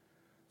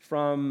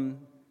from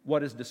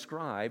what is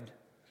described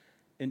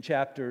in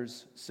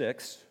chapters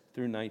 6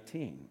 through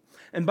 19.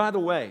 And by the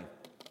way,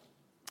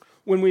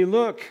 when we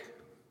look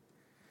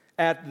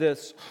at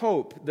this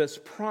hope, this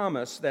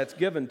promise that's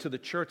given to the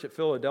church at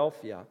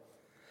Philadelphia,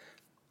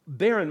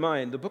 bear in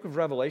mind the book of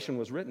Revelation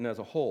was written as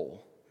a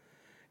whole.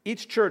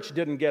 Each church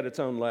didn't get its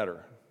own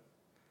letter.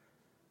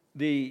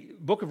 The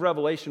book of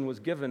Revelation was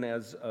given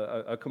as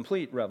a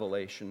complete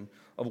revelation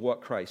of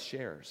what Christ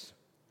shares.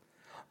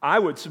 I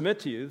would submit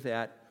to you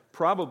that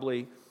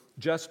probably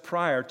just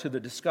prior to the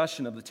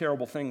discussion of the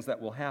terrible things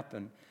that will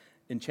happen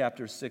in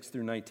chapters 6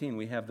 through 19,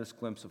 we have this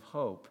glimpse of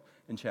hope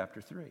in chapter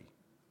 3,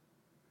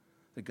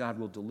 that God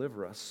will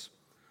deliver us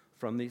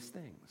from these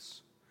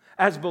things.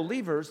 As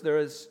believers, there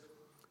is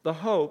the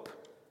hope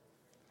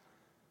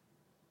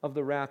of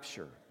the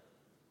rapture.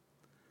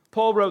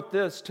 Paul wrote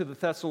this to the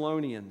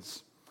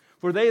Thessalonians: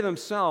 for they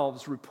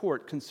themselves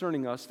report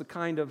concerning us the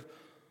kind of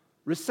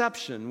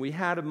reception we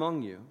had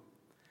among you,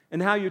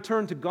 and how you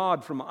turned to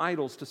God from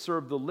idols to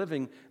serve the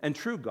living and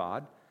true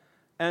God,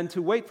 and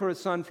to wait for His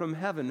Son from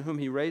heaven, whom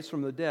He raised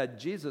from the dead,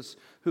 Jesus,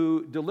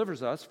 who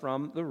delivers us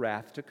from the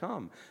wrath to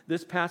come.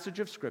 This passage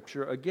of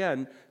Scripture,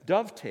 again,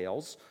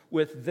 dovetails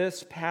with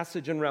this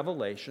passage in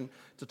Revelation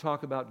to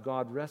talk about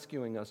God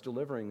rescuing us,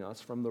 delivering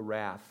us from the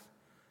wrath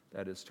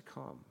that is to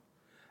come.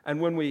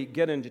 And when we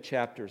get into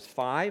chapters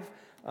 5,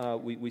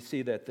 we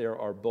see that there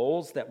are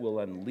bowls that will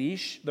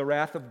unleash the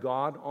wrath of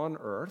God on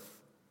earth.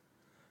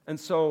 And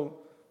so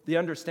the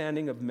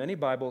understanding of many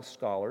Bible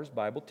scholars,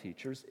 Bible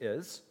teachers,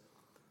 is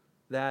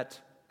that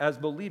as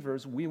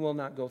believers, we will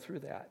not go through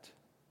that.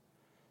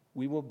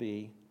 We will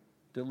be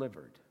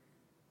delivered.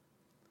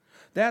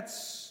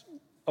 That's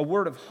a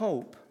word of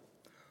hope,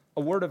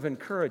 a word of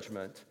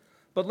encouragement.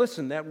 But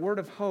listen, that word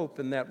of hope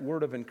and that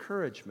word of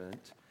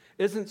encouragement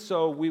isn't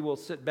so we will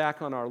sit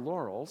back on our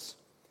laurels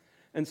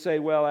and say,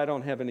 well, I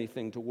don't have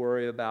anything to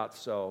worry about,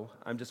 so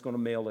I'm just going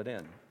to mail it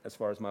in as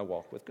far as my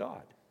walk with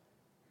God.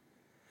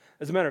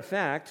 As a matter of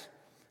fact,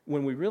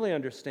 when we really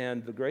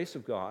understand the grace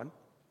of God,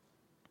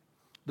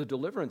 the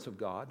deliverance of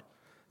God,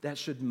 that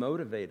should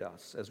motivate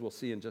us, as we'll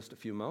see in just a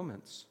few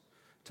moments,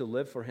 to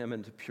live for Him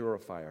and to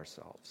purify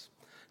ourselves.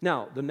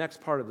 Now, the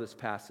next part of this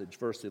passage,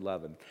 verse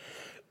 11.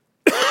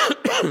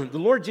 The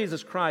Lord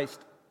Jesus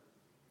Christ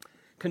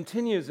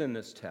continues in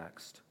this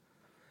text,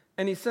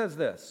 and He says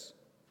this: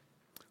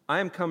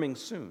 I am coming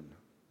soon.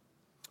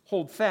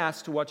 Hold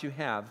fast to what you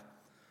have,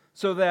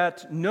 so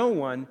that no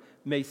one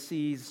may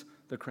seize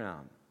the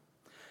crown.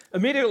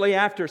 Immediately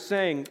after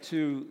saying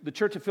to the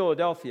church of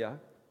Philadelphia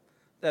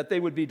that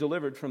they would be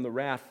delivered from the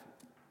wrath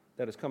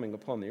that is coming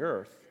upon the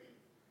earth,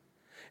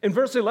 in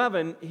verse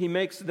 11, he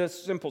makes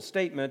this simple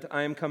statement: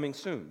 I am coming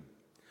soon.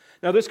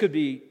 Now, this could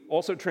be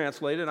also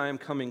translated, I am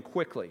coming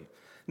quickly.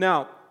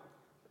 Now,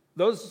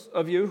 those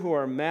of you who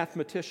are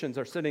mathematicians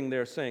are sitting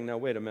there saying, now,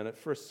 wait a minute,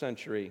 first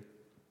century,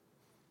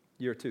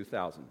 year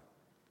 2000.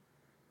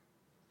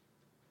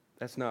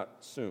 That's not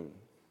soon.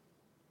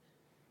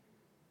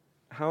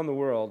 How in the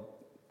world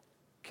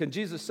can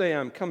Jesus say,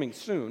 I'm coming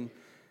soon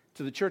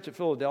to the church at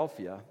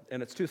Philadelphia,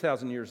 and it's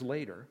 2,000 years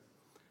later,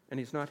 and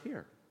He's not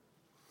here?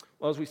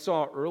 Well, as we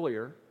saw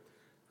earlier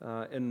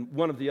in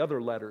one of the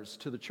other letters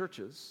to the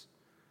churches,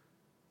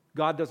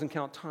 God doesn't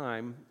count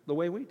time the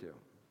way we do.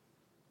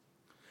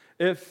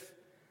 If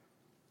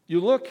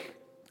you look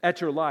at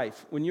your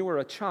life when you were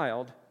a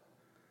child,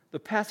 the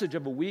passage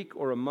of a week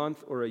or a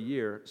month or a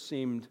year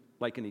seemed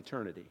like an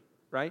eternity,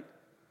 right?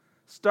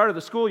 Start of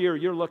the school year,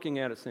 you're looking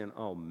at it saying,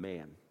 oh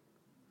man,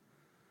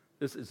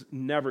 this is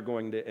never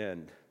going to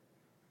end.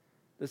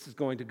 This is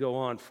going to go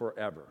on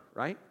forever,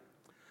 right?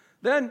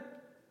 Then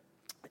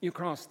You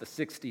cross the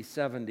 60,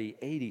 70,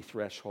 80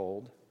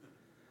 threshold,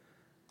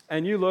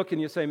 and you look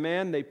and you say,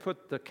 man, they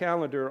put the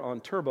calendar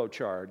on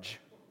turbocharge.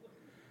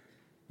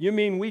 You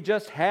mean we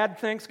just had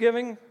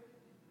Thanksgiving?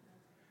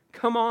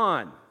 Come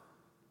on.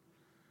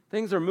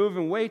 Things are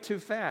moving way too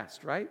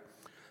fast, right?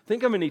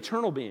 Think of an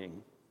eternal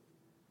being.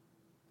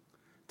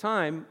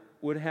 Time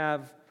would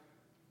have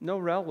no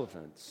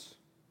relevance,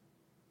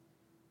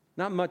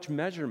 not much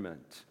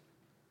measurement.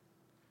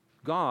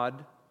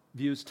 God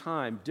views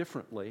time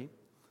differently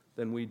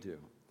than we do.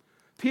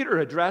 Peter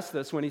addressed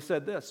this when he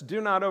said this, "Do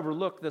not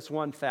overlook this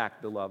one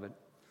fact, beloved,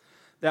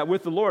 that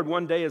with the Lord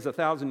 1 day is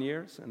 1,000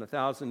 years, and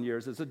 1,000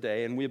 years is a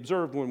day." And we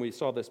observed when we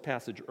saw this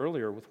passage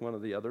earlier with one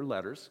of the other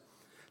letters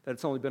that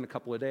it's only been a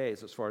couple of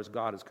days as far as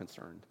God is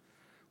concerned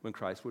when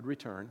Christ would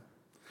return.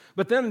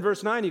 But then in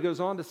verse 9 he goes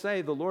on to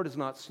say, "The Lord is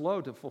not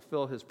slow to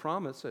fulfill his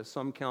promise, as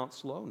some count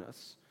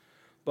slowness,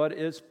 but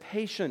is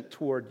patient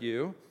toward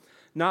you,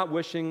 not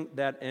wishing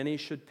that any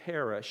should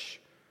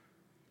perish,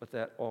 but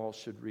that all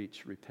should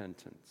reach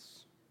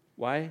repentance."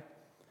 Why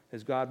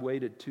has God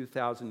waited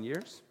 2,000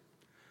 years?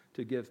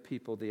 To give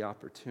people the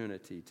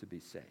opportunity to be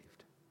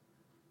saved.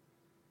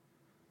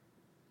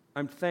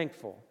 I'm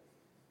thankful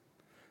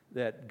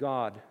that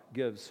God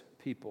gives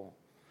people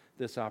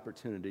this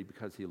opportunity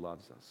because he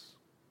loves us.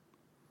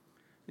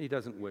 He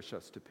doesn't wish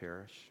us to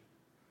perish.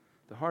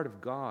 The heart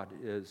of God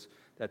is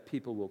that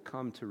people will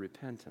come to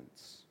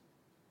repentance.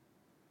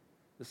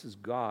 This is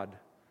God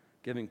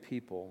giving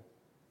people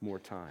more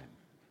time.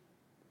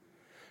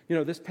 You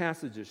know, this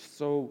passage is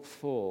so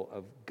full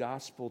of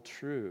gospel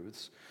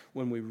truths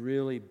when we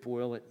really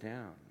boil it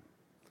down.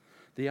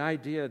 The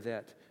idea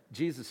that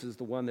Jesus is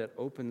the one that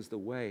opens the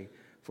way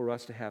for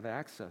us to have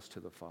access to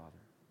the Father.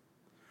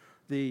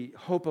 The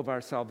hope of our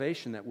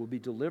salvation that will be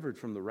delivered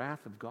from the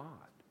wrath of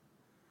God.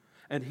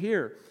 And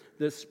here,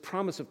 this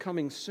promise of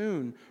coming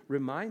soon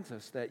reminds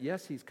us that,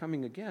 yes, he's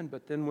coming again,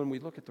 but then when we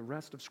look at the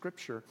rest of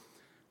Scripture,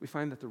 we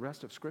find that the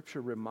rest of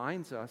Scripture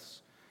reminds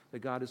us that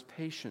God is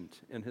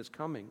patient in his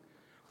coming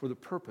for the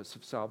purpose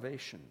of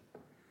salvation.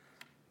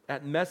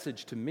 That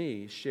message to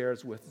me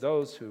shares with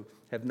those who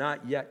have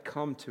not yet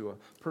come to a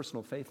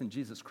personal faith in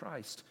Jesus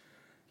Christ.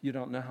 You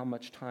don't know how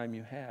much time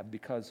you have,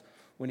 because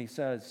when he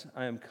says,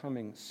 "I am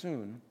coming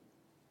soon,"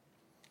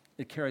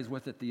 it carries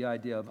with it the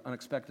idea of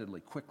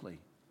unexpectedly, quickly.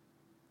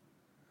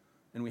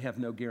 And we have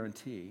no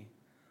guarantee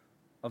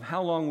of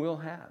how long we'll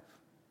have.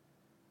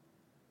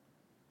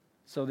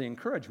 So the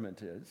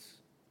encouragement is,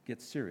 get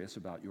serious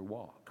about your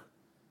walk.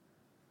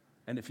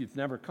 And if you've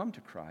never come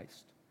to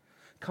Christ,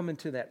 come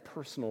into that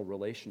personal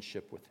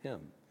relationship with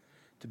him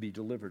to be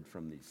delivered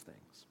from these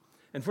things.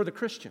 And for the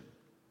Christian,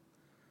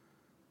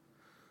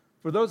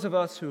 for those of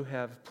us who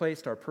have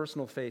placed our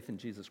personal faith in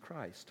Jesus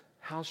Christ,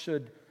 how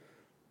should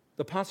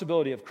the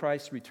possibility of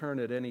Christ's return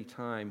at any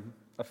time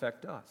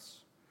affect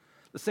us?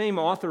 The same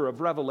author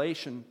of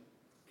Revelation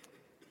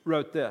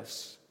wrote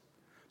this,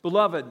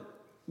 "Beloved,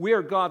 we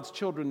are God's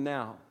children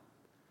now,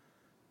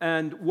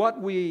 and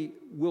what we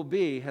will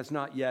be has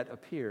not yet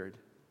appeared.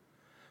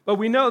 But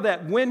we know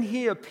that when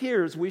he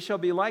appears, we shall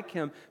be like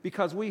him,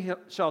 because we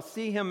shall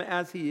see him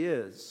as he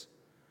is.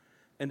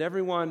 And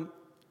everyone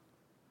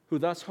who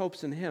thus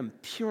hopes in him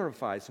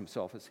purifies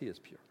himself as he is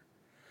pure."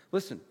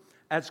 Listen,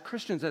 as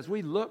Christians, as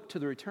we look to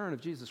the return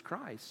of Jesus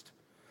Christ,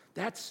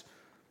 that's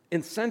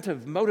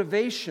incentive,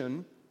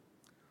 motivation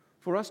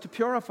for us to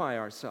purify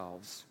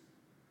ourselves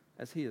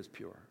as he is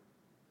pure.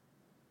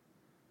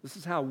 This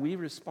is how we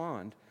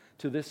respond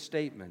to this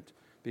statement,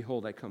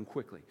 "Behold, I come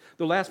quickly."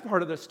 The last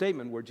part of the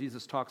statement where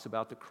Jesus talks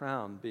about the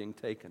crown being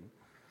taken.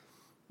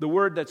 The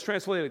word that's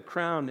translated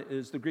crown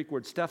is the Greek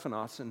word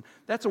stephanos, and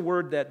that's a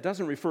word that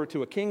doesn't refer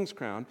to a king's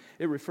crown.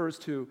 It refers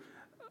to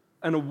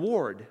an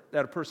award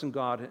that a person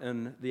got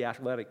in the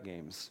athletic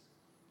games.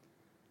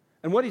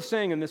 And what he's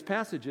saying in this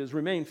passage is,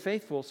 remain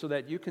faithful so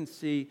that you can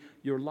see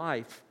your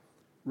life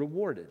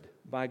rewarded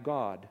by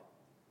God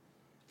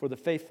for the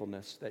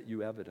faithfulness that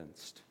you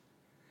evidenced.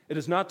 It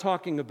is not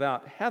talking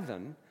about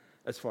heaven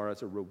as far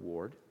as a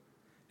reward.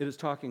 It is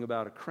talking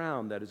about a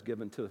crown that is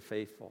given to the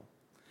faithful.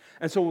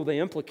 And so the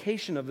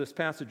implication of this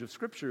passage of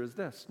Scripture is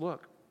this: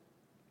 look,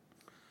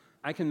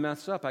 I can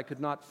mess up. I could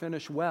not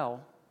finish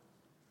well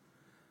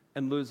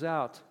and lose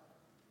out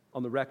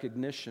on the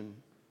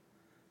recognition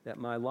that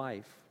my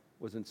life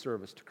was in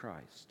service to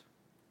Christ.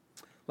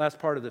 Last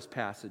part of this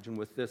passage, and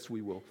with this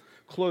we will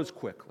close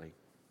quickly.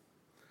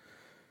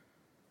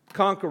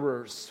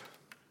 Conquerors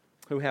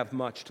who have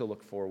much to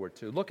look forward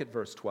to. Look at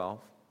verse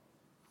 12.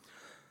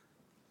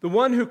 "The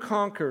one who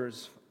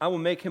conquers, I will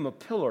make him a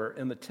pillar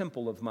in the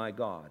temple of my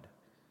God."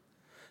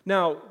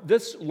 Now,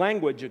 this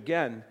language,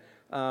 again,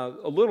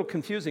 a little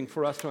confusing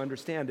for us to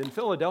understand. In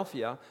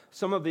Philadelphia,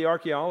 some of the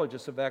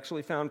archaeologists have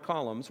actually found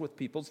columns with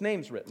people's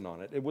names written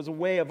on it. It was a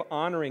way of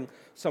honoring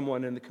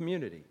someone in the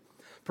community.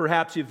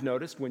 Perhaps you've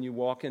noticed when you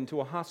walk into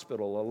a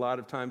hospital, a lot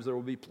of times there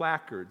will be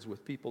placards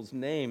with people's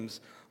names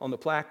on the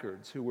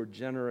placards who were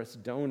generous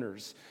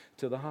donors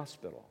to the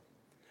hospital.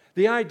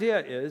 The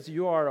idea is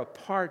you are a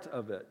part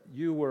of it.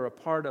 You were a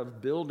part of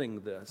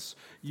building this.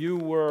 You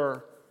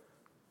were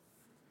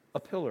a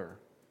pillar,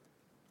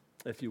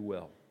 if you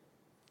will,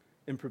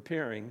 in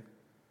preparing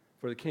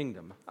for the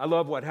kingdom. I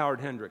love what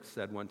Howard Hendricks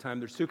said one time.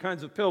 There's two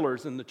kinds of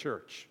pillars in the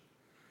church.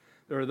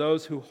 There are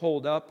those who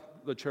hold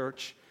up the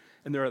church,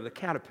 and there are the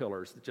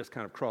caterpillars that just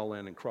kind of crawl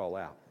in and crawl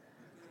out.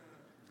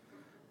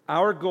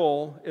 Our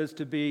goal is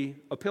to be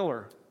a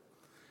pillar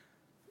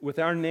with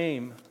our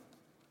name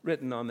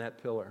written on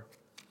that pillar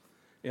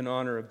in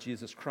honor of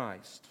Jesus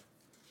Christ.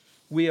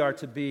 We are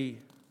to be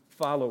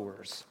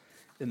followers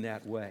in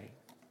that way.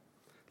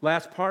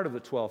 Last part of the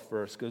 12th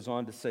verse goes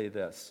on to say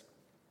this: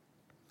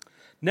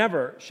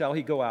 "Never shall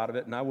he go out of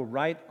it, and I will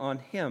write on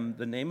him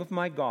the name of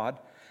my God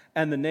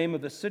and the name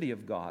of the city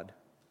of God,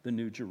 the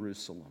New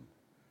Jerusalem,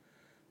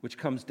 which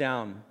comes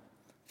down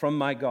from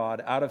my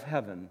God out of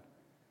heaven,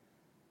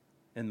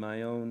 and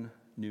my own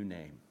new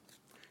name."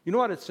 You know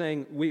what it's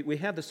saying? We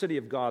have the city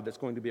of God that's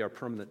going to be our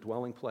permanent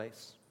dwelling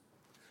place,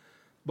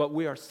 but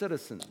we are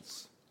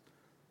citizens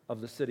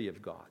of the city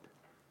of God.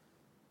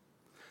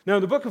 Now,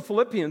 in the book of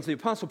Philippians, the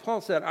Apostle Paul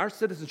said our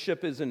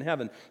citizenship is in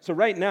heaven. So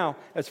right now,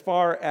 as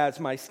far as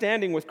my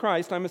standing with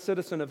Christ, I'm a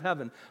citizen of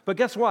heaven. But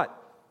guess what?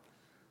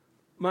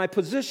 My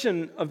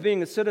position of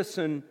being a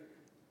citizen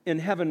in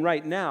heaven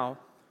right now,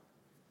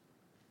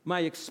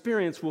 my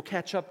experience will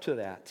catch up to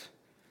that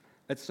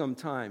at some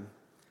time.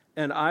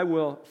 And I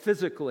will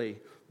physically,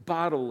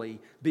 bodily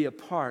be a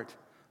part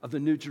of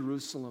the New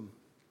Jerusalem,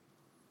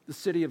 the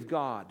city of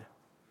God,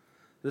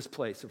 this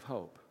place of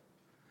hope.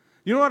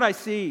 You know what I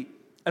see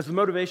as the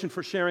motivation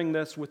for sharing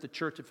this with the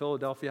church at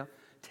Philadelphia?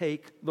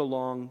 Take the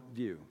long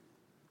view.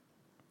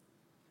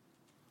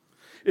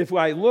 If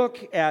I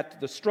look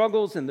at the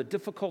struggles and the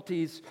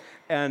difficulties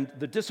and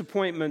the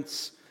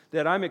disappointments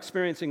that I'm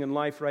experiencing in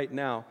life right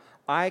now,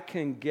 I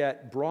can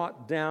get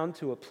brought down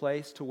to a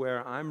place to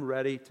where I'm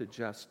ready to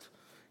just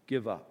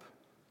give up.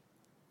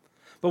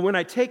 But when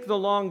I take the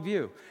long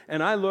view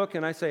and I look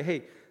and I say,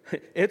 hey,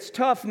 it's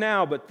tough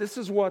now, but this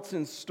is what's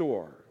in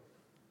store.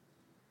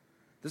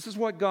 This is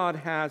what God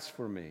has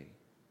for me.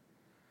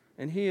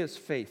 And He is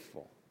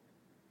faithful.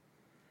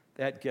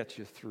 That gets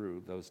you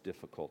through those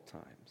difficult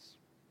times.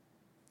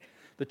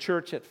 The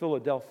church at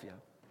Philadelphia,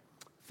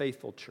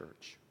 faithful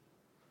church.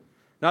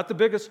 Not the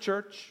biggest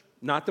church,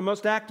 not the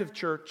most active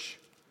church,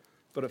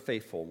 but a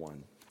faithful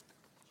one.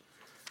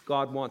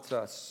 God wants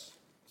us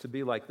to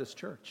be like this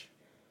church.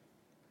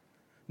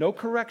 No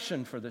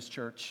correction for this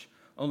church,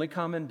 only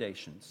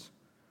commendations.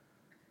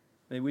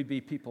 May we be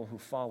people who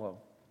follow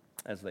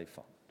as they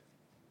followed.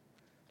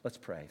 Let's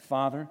pray.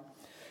 Father,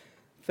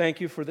 thank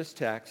you for this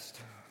text.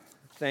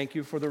 Thank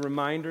you for the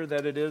reminder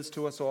that it is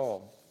to us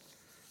all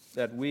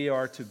that we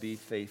are to be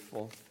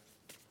faithful.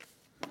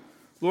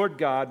 Lord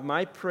God,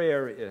 my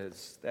prayer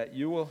is that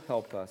you will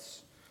help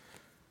us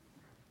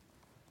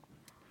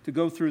to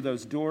go through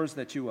those doors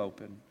that you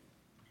open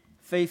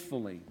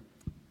faithfully,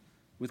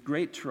 with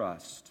great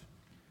trust,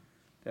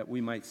 that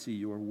we might see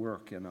your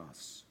work in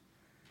us.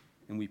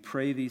 And we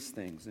pray these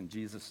things in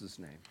Jesus'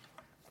 name.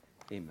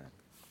 Amen.